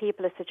things that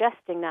people are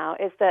suggesting now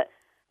is that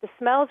the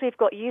smells we've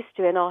got used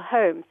to in our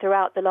home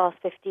throughout the last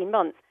 15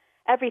 months,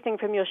 everything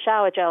from your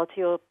shower gel to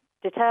your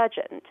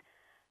detergent,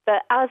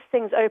 that as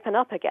things open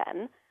up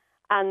again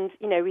and,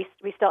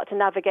 we start to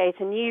navigate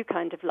a new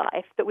kind of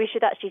life, that we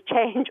should actually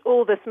change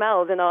all the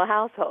smells in our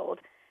household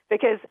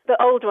because the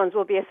old ones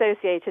will be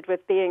associated with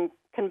being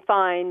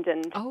confined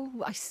and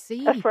Oh, I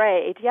see.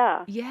 afraid.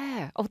 Yeah.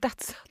 Yeah. Oh,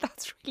 that's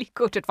really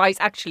good advice.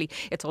 Actually,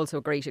 it's also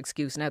a great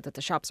excuse now that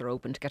the shops are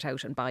open to get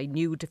out and buy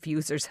new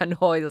diffusers and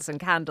oils and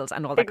candles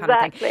and all that kind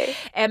of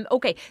thing.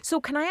 Okay, so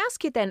can I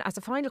ask you then, as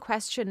a final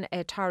question,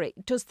 Tara,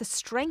 does the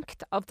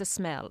strength of the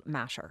smell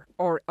matter,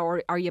 or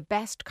are you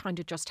best kind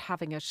of just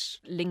having it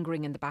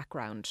lingering in the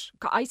background?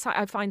 I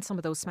find some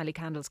of those smelly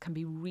candles can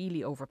be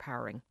really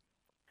overpowering.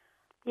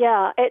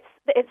 Yeah,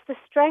 it's the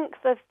strength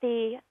of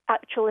the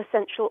actual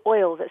essential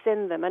oil that's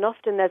in them, and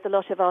often there's a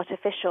lot of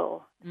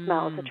artificial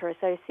smells that are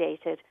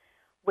associated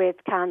with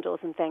candles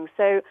and things.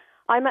 So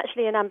I'm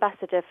actually an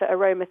ambassador for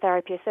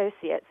Aromatherapy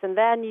Associates, and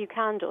their new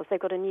candles, they've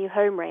got a new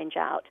home range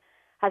out,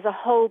 has a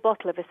whole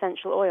bottle of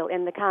essential oil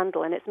in the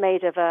candle, and it's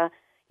made of a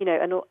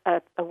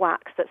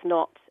wax that's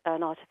not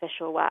an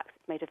artificial wax.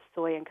 It's made of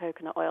soy and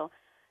coconut oil.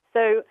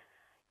 So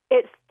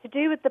it's to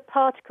do with the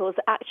particles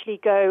that actually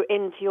go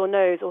into your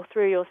nose or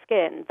through your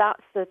skin.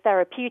 That's the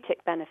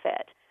therapeutic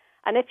benefit.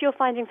 And if you're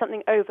finding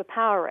something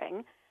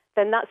overpowering,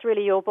 then that's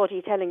really your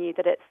body telling you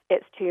that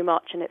it's too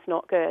much and it's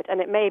not good.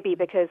 And it may be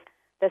because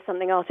there's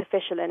something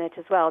artificial in it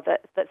as well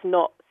that's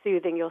not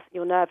soothing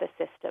your nervous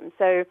system.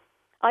 So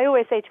I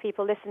always say to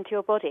people, listen to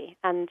your body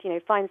and,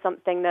 find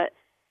something that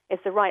is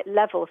the right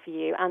level for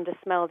you and a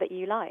smell that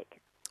you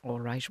like. All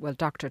right. Well,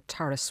 Dr.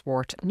 Tara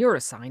Swart,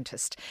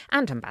 neuroscientist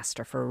and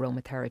ambassador for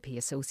Aromatherapy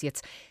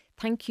Associates,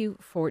 thank you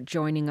for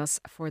joining us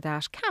for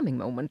that calming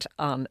moment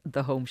on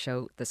The Home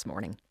Show this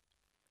morning.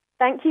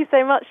 Thank you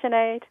so much,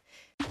 Sinead.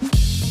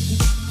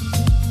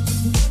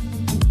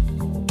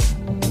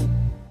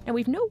 Now,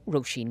 we've no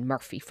Roisin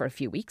Murphy for a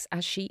few weeks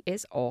as she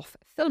is off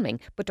filming.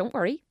 But don't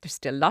worry, there's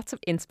still lots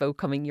of inspo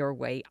coming your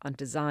way on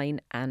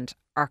design and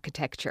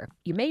architecture.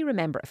 You may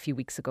remember a few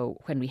weeks ago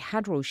when we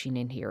had Roisin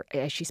in here,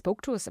 she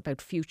spoke to us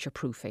about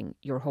future-proofing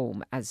your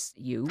home as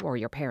you or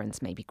your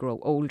parents maybe grow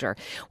older.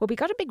 Well, we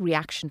got a big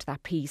reaction to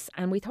that piece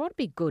and we thought it'd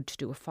be good to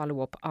do a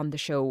follow-up on the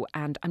show.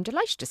 And I'm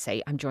delighted to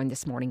say I'm joined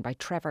this morning by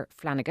Trevor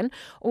Flanagan,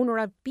 owner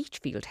of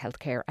Beachfield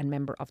Healthcare and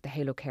member of the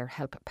Halo Care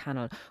Help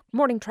Panel.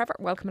 Morning, Trevor.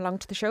 Welcome along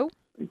to the show.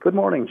 Good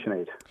morning,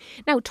 Sinead.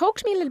 Now, talk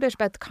to me a little bit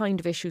about the kind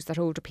of issues that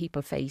older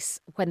people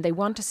face when they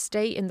want to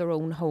stay in their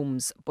own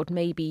homes, but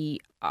maybe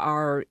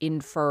are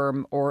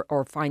infirm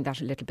or find that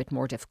a little bit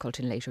more difficult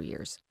in later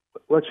years.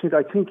 Well, Sinead,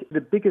 I think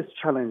the biggest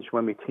challenge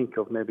when we think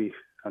of maybe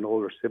an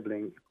older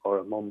sibling or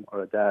a mum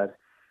or a dad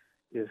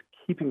is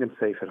keeping them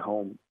safe at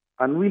home.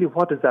 And really,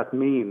 what does that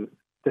mean?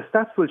 The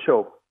stats will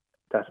show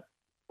that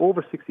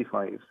over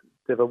 65s,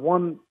 they have a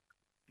 1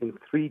 in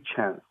 3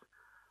 chance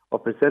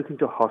of presenting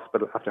to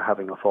hospital after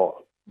having a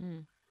fall.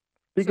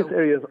 Biggest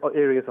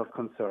areas of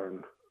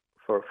concern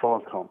for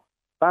falls at home: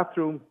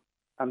 bathroom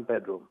and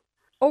bedroom.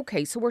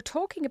 Okay, so we're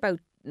talking about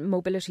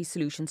mobility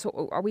solutions.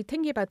 So are we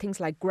thinking about things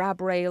like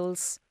grab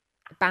rails,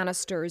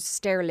 banisters,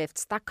 stair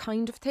lifts, that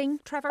kind of thing,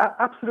 Trevor?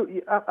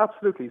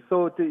 Absolutely.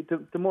 So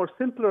the more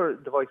simpler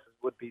devices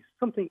would be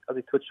something, as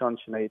I touched on,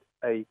 Sinead,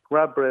 a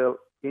grab rail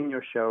in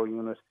your shower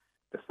unit,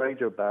 beside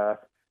your bath,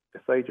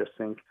 beside your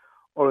sink,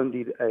 or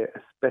indeed a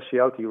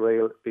specialty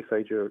rail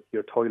beside your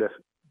toilet.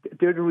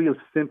 They're the real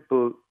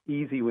simple,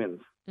 easy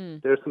wins.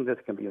 There's something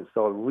that can be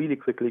installed really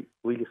quickly,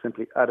 really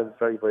simply, at a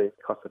very, very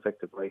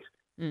cost-effective rate.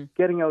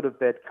 Getting out of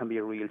bed can be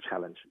a real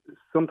challenge.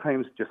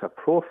 Sometimes just a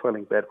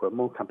profiling bed where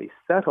mum can be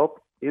set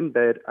up in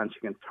bed and she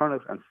can turn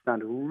it and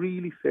stand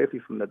really safely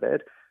from the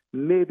bed.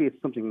 Maybe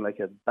it's something like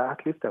a bath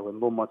lift, that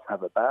when mum wants to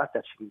have a bath,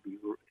 that she can be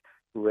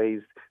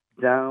raised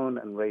down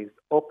and raised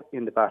up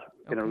in the bath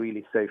in a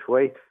really safe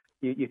way.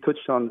 You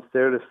touched on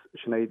stair lifts,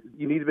 Sinead.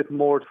 You need a bit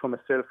more from a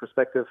stair lift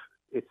perspective.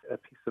 It's a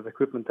piece of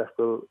equipment that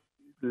will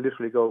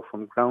literally go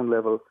from ground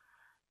level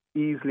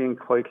easily and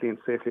quietly and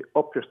safely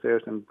up your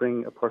stairs and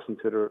bring a person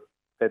to their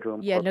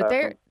bedroom. Yeah, or no,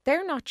 bathroom.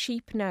 they're not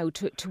cheap now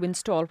to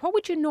install. What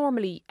would you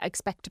normally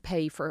expect to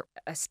pay for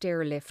a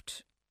stair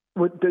lift?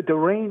 Well, the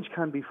range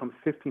can be from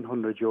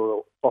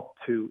 €1,500 up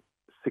to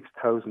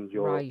 €6,000.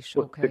 Right,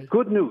 But okay. the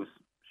good news,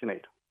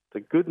 Sinead,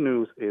 the good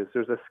news is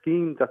there's a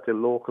scheme that the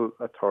local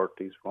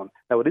authorities run.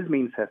 Now, it is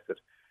means tested,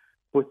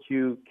 but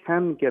you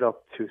can get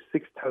up to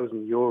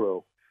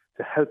 €6,000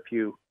 to help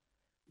you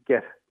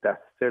get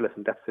that stair lift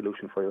and that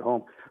solution for your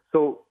home.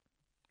 So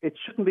it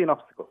shouldn't be an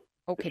obstacle.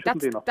 Okay,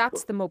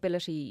 that's the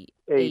mobility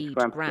aid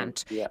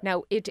grant. Yeah.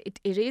 Now, it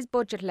is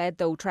budget-led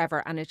though,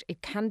 Trevor, and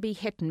it can be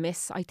hit and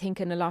miss, I think,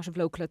 in a lot of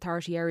local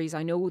authority areas.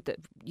 I know that,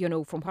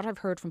 from what I've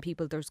heard from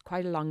people, there's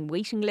quite a long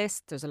waiting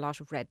list. There's a lot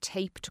of red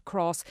tape to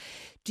cross.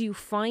 Do you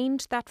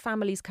find that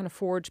families can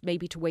afford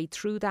maybe to wade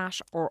through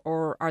that,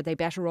 or are they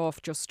better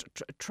off just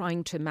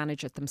trying to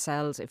manage it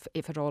themselves,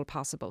 if at all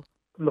possible?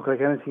 Look,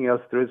 like anything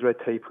else, there is red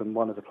tape when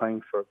one is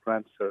applying for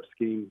grants or a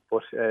scheme,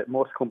 but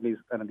most companies,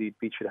 and indeed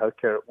Beachfield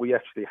Healthcare, we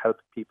actually help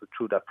people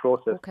through that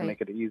process to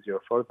make it easier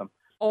for them.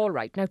 All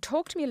right. Now,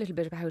 talk to me a little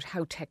bit about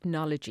how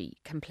technology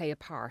can play a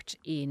part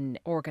in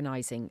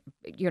organising,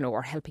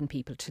 or helping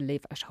people to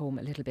live at home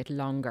a little bit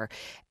longer.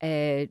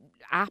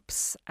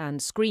 Apps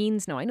and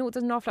screens. Now, I know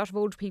there's an awful lot of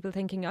old people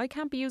thinking, I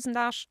can't be using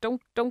that.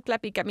 Don't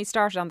get me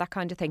started on that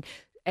kind of thing.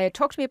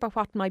 Talk to me about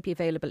what might be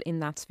available in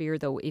that sphere,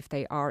 though, if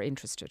they are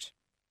interested.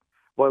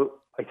 Well,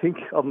 I think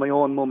of my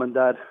own mum and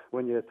dad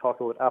when you talk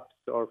about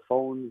apps or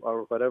phone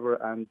or whatever,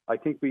 and I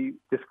think we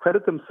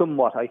discredit them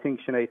somewhat. I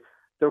think, Sinead,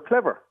 they're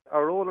clever.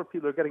 Our older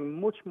people are getting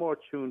much more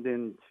tuned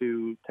in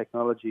to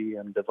technology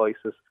and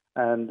devices,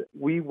 and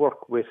we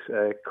work with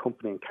a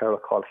company in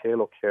Kerala called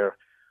Halo Care,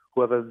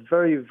 who have a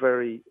very,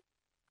 very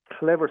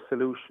clever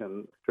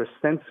solution. There's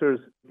sensors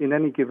in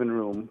any given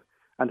room,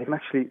 and they can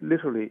actually,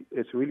 literally,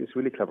 it's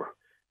really clever.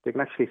 They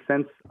can actually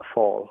sense a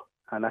fall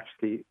and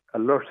actually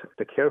alert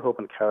the care hub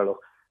in Carlow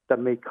that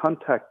may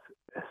contact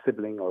a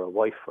sibling or a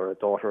wife or a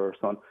daughter or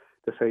son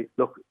to say,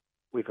 look,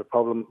 we've a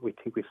problem, we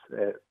think we've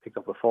picked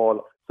up a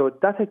fall. So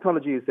that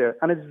technology is there,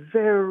 and it's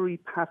very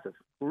passive,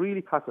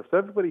 really passive. So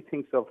everybody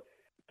thinks of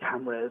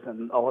cameras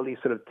and all these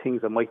sort of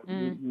things that might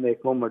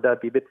make mum or dad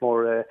be a bit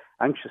more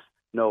anxious.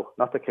 No,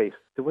 not the case.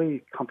 The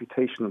way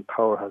computational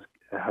power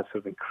has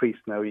sort of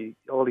increased now,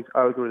 all these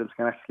algorithms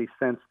can actually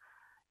sense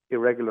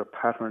irregular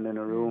pattern in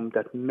a room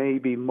that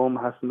maybe mum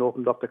hasn't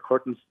opened up the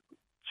curtains.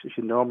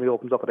 She normally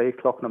opens up at 8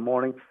 o'clock in the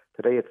morning.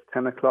 Today it's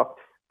 10 o'clock.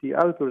 The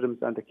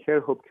algorithms and the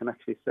care hub can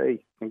actually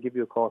can give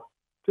you a call.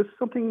 Just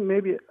something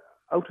maybe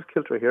out of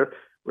kilter here.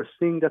 We're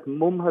seeing that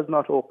mum has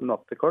not opened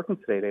up the curtains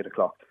today at 8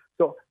 o'clock.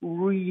 So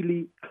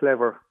really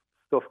clever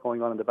stuff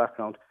going on in the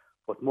background,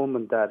 but mum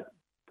and dad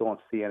don't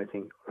see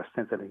anything or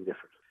sense anything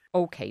different.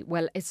 OK,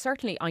 well, it's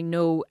certainly, I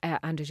know,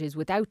 and it is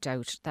without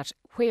doubt, that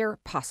where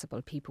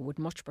possible, people would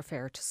much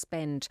prefer to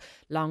spend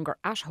longer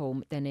at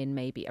home than in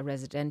maybe a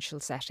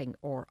residential setting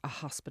or a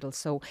hospital.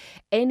 So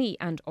any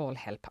and all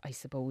help, I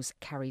suppose,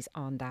 carries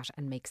on that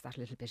and makes that a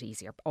little bit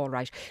easier. All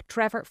right.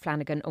 Trevor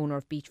Flanagan, owner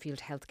of Beachfield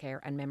Healthcare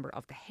and member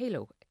of the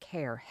Halo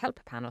Care Help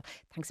Panel,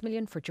 thanks a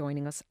million for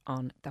joining us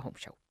on The Home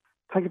Show.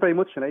 Thank you very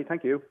much, Sinead.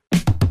 Thank you.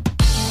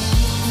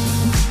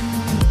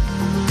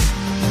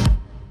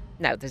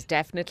 Now, there's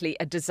definitely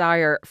a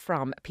desire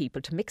from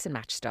people to mix and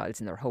match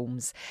styles in their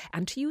homes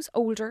and to use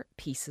older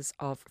pieces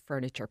of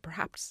furniture,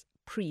 perhaps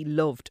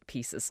pre-loved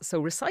pieces. So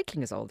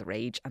recycling is all the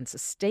rage and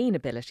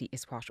sustainability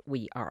is what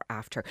we are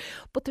after.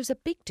 But there's a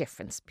big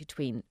difference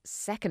between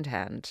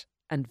second-hand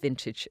and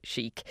vintage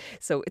chic.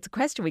 So it's a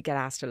question we get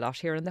asked a lot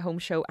here on The Home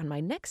Show, and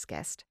my next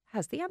guest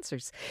has the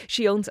answers.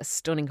 She owns a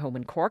stunning home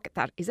in Cork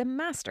that is a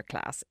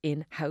masterclass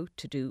in how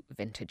to do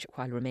vintage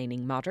while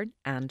remaining modern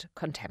and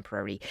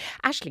contemporary.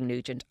 Aisling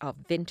Nugent of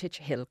Vintage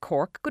Hill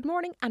Cork. Good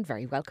morning and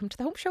very welcome to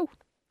The Home Show.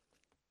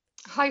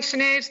 Hi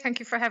Sinead, thank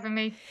you for having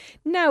me.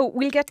 Now,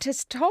 we'll get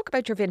to talk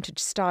about your vintage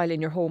style in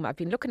your home. I've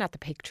been looking at the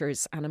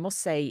pictures and I must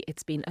say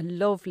it's been a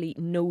lovely,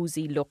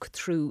 nosy look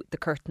through the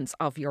curtains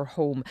of your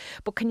home.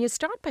 But can you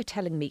start by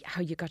telling me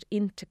how you got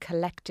into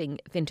collecting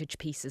vintage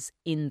pieces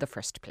in the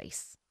first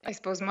place? I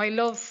suppose my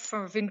love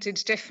for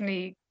vintage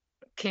definitely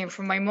came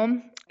from my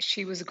mum.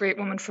 She was a great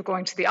woman for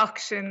going to the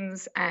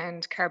auctions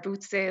and car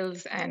boot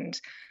sales, and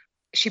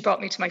she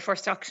brought me to my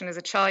first auction as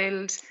a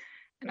child.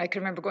 And I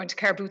can remember going to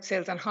car boot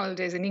sales on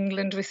holidays in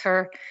England with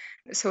her.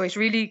 So it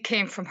really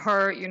came from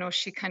her. You know,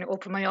 she kind of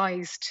opened my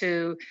eyes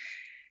to,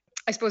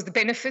 I suppose, the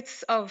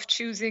benefits of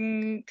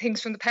choosing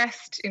things from the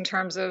past in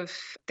terms of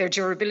their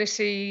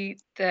durability,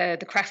 the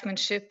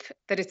craftsmanship,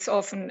 that it's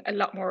often a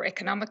lot more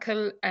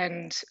economical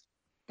and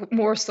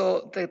more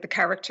so the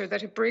character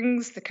that it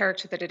brings, the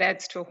character that it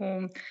adds to a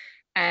home,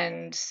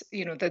 and,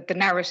 you know, the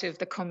narrative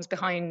that comes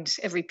behind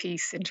every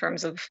piece in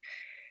terms of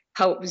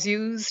how it was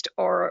used,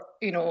 or,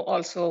 you know,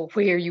 also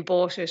where you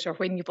bought it or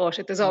when you bought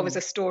it. There's always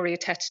a story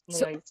attached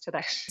to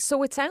that.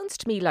 So it sounds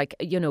to me like,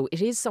 you know,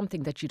 it is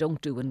something that you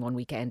don't do in one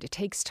weekend. It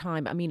takes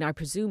time. I mean, I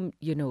presume,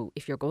 you know,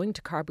 if you're going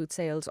to car boot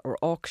sales or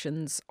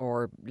auctions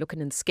or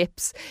looking in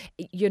skips,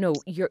 you know,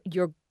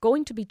 you're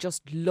going to be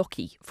just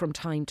lucky from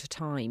time to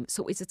time.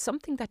 So is it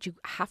something that you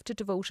have to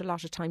devote a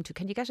lot of time to?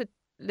 Can you get a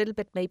little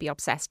bit maybe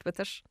obsessed with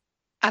it?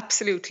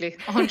 Absolutely,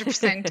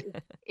 100%.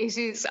 It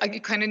is.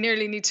 You kind of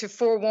nearly need to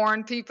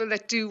forewarn people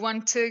that do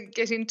want to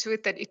get into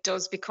it that it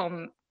does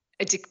become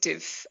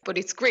addictive, but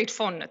it's great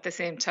fun at the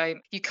same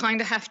time. You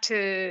kind of have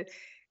to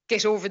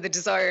get over the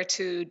desire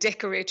to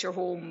decorate your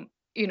home,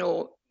 you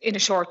know, in a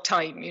short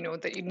time, you know,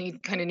 that you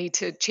need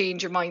to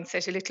change your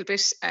mindset a little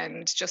bit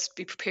and just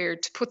be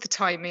prepared to put the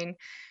time in,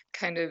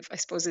 kind of, I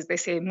suppose, as they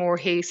say, more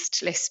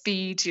haste, less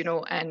speed, you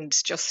know, and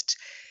just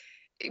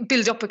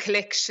build up a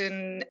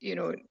collection, you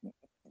know.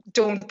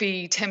 Don't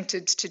be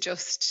tempted to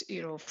just,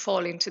 you know,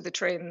 fall into the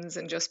trends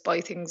and just buy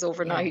things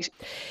overnight.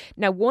 Yeah.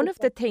 Now, one of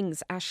the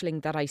things,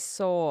 Aisling, that I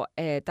saw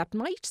that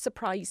might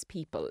surprise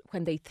people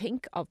when they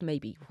think of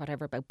maybe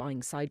whatever about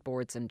buying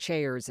sideboards and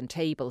chairs and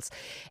tables,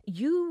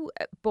 you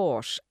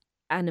bought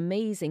an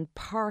amazing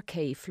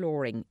parquet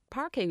flooring.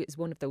 Parquet is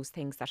one of those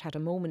things that had a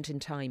moment in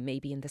time,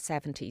 maybe in the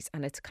 70s,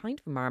 and it's kind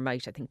of a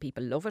Marmite. I think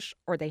people love it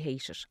or they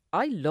hate it.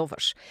 I love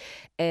it.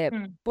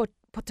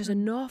 But there's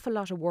an awful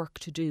lot of work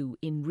to do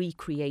in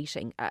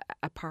recreating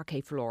a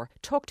parquet floor.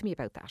 Talk to me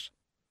about that.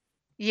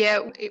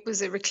 Yeah, it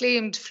was a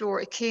reclaimed floor.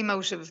 It came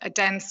out of a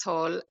dance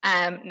hall.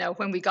 Now,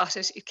 when we got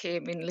it, it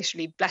came in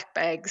literally black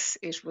bags.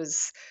 It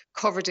was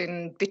covered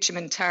in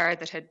bitumen tar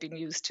that had been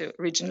used to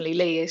originally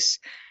lay it.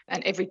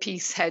 And every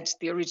piece had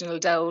the original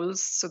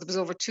dowels. So there was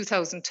over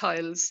 2,000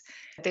 tiles.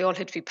 They all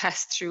had to be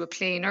passed through a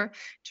planer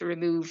to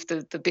remove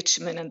the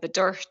bitumen and the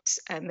dirt.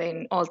 And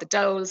then all the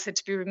dowels had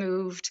to be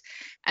removed.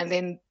 And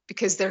then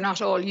because they're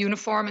not all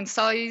uniform in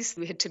size,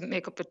 we had to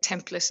make up a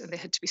template and they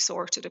had to be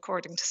sorted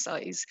according to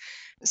size.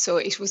 So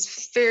it was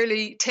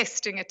fairly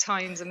testing at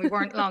times, and we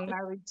weren't long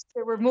married.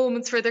 There were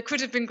moments where there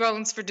could have been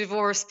grounds for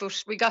divorce,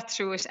 but we got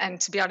through it.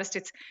 And to be honest,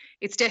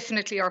 it's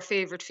definitely our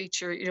favourite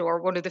feature,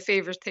 or one of the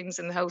favourite things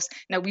in the house.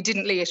 Now, we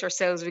didn't lay it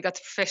ourselves. We got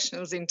the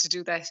professionals in to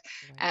do that.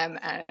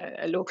 Right.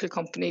 A local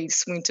company,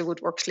 Swinta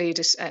Woodworks, laid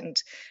it.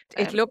 And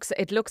it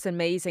looks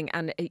amazing.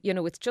 And,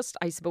 it's just,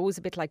 I suppose,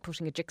 a bit like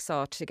putting a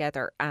jigsaw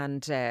together,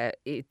 and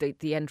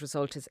the end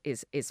result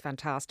is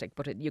fantastic.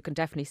 But you can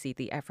definitely see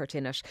the effort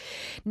in it.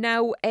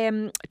 Now,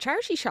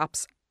 charity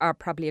shops are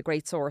probably a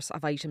great source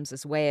of items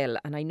as well.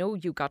 And I know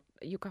you got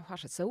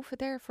what, a sofa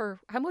there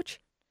for how much?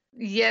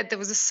 Yeah, there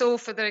was a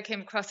sofa that I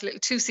came across, a little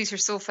 2-seater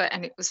sofa,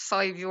 and it was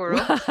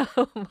 €5.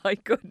 Oh my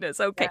goodness.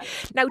 Okay. Yeah.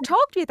 Now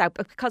talk to me about,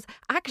 because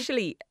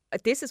actually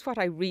this is what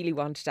I really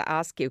wanted to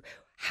ask you.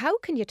 How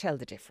can you tell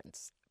the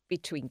difference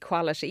between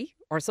quality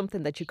or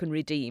something that you can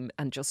redeem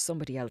and just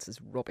somebody else's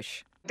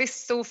rubbish? This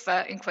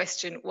sofa in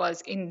question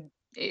was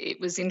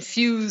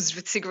infused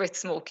with cigarette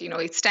smoke.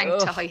 It stank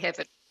to high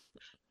heaven.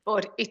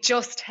 But it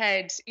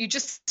you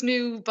just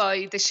knew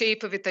by the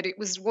shape of it that it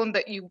was one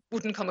that you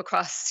wouldn't come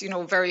across,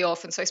 very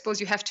often. So I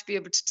suppose you have to be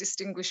able to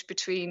distinguish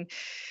between,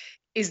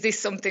 is this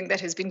something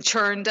that has been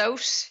churned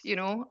out,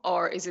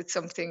 or is it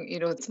something,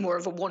 it's more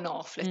of a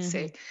one-off, let's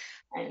say.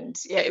 And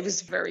yeah, it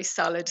was a very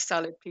solid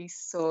piece.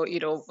 So,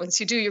 once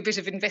you do your bit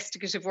of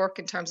investigative work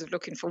in terms of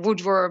looking for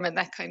woodworm and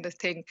that kind of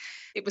thing,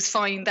 it was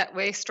fine that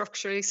way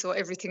structurally. So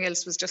everything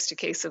else was just a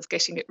case of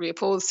getting it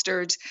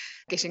reupholstered,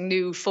 getting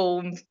new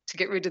foam to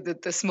get rid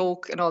of the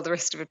smoke and all the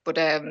rest of it. But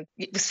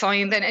it was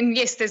fine then. And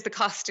yes, there's the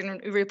cost in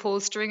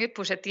reupholstering it.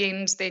 But at the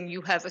end, then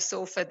you have a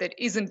sofa that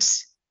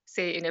isn't,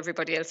 say, in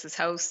everybody else's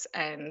house.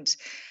 And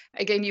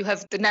again, you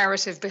have the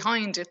narrative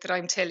behind it that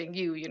I'm telling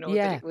you,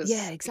 that it was...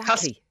 Yeah,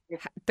 exactly.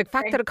 The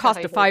fact that it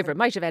cost a £5, it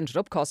might have ended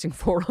up costing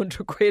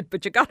 400 quid,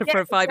 but you got it for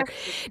a £5.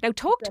 Exactly. Now,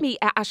 talk to me,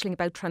 Aisling,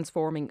 about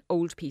transforming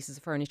old pieces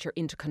of furniture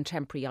into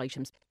contemporary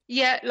items.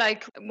 Yeah,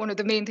 like one of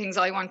the main things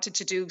I wanted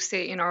to do,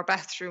 say, in our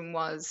bathroom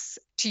was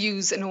to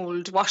use an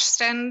old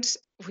washstand,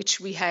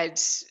 which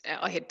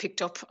I had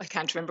picked up, I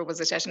can't remember,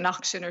 was it at an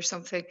auction or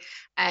something,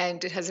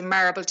 and it has a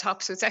marble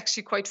top, so it's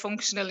actually quite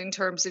functional in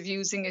terms of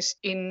using it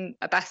in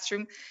a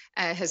bathroom.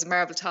 It has a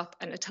marble top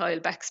and a tile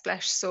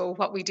backsplash. So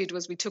what we did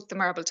was we took the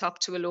marble top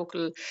to a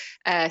local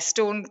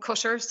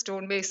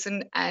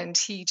stonemason, and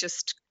he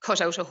just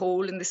cut out a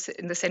hole in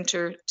the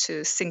centre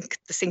to sink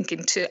the sink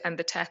into and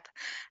the tap.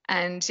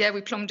 And yeah, we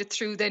plumbed it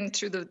through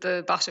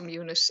the bottom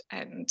unit,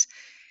 and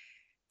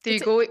there you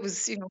go. It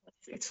was,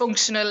 it's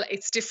functional,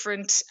 it's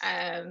different,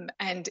 and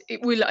I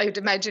would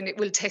imagine it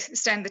will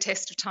stand the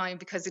test of time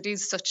because it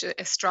is such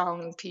a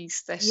strong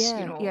piece that,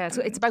 Yeah,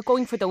 so it's about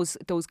going for those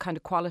kind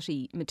of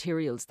quality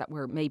materials that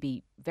were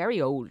maybe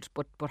very old,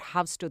 but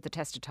have stood the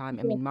test of time.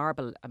 I mean,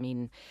 marble,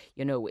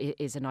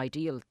 is an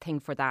ideal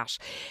thing for that.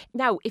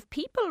 Now, if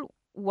people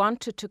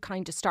wanted to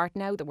kind of start,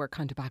 now that we're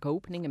kind of back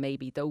opening and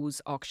maybe those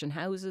auction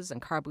houses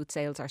and car boot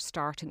sales are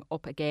starting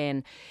up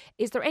again,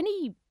 is there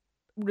any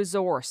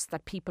resource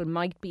that people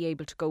might be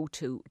able to go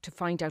to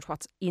find out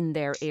what's in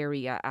their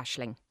area,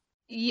 Aisling?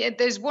 Yeah,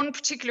 there's one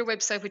particular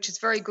website which is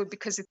very good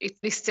because it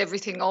lists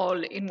everything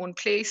all in one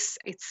place.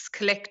 It's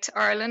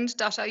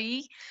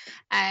collectireland.ie,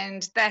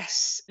 and that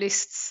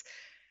lists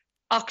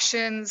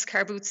auctions,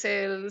 car boot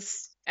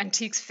sales,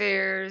 antiques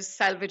fairs,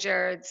 salvage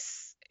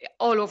yards,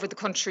 all over the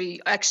country,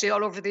 actually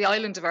all over the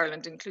island of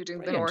Ireland, including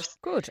the north.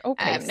 Good,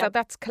 okay, so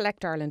that's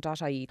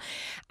collectireland.ie.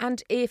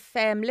 And if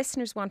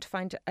listeners want to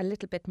find a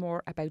little bit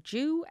more about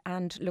you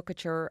and look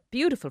at your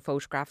beautiful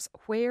photographs,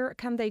 where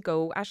can they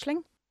go,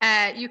 Aisling?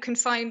 You can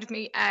find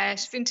me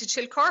at Vintage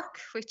Hill Cork,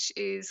 which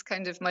is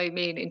kind of my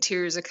main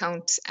interiors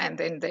account, and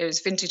then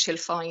there's Vintage Hill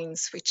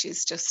Finds, which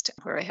is just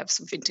where I have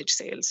some vintage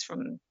sales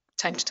from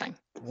time to time.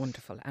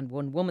 Wonderful. And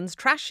one woman's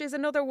trash is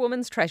another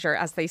woman's treasure,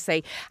 as they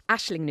say.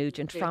 Aisling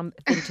Nugent from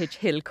Vintage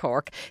Hill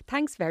Cork.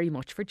 Thanks very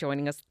much for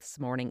joining us this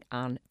morning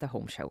on The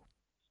Home Show.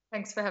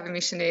 Thanks for having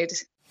me,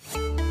 Sinead.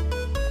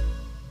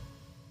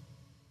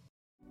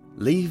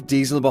 Leave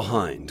diesel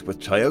behind with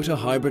Toyota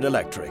Hybrid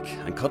Electric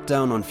and cut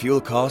down on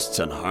fuel costs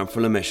and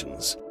harmful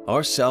emissions.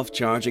 Our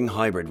self-charging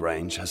hybrid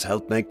range has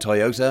helped make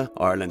Toyota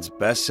Ireland's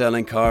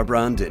best-selling car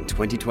brand in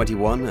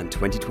 2021 and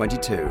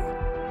 2022.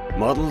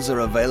 Models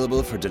are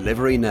available for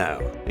delivery now,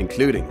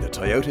 including the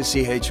Toyota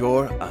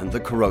CHR and the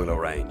Corolla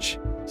range.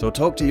 So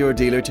talk to your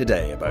dealer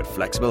today about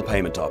flexible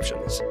payment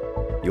options.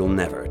 You'll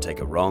never take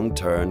a wrong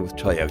turn with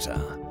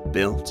Toyota.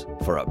 Built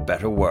for a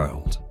better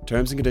world.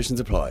 Terms and conditions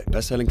apply.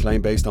 Best-selling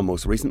claim based on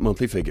most recent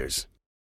monthly figures.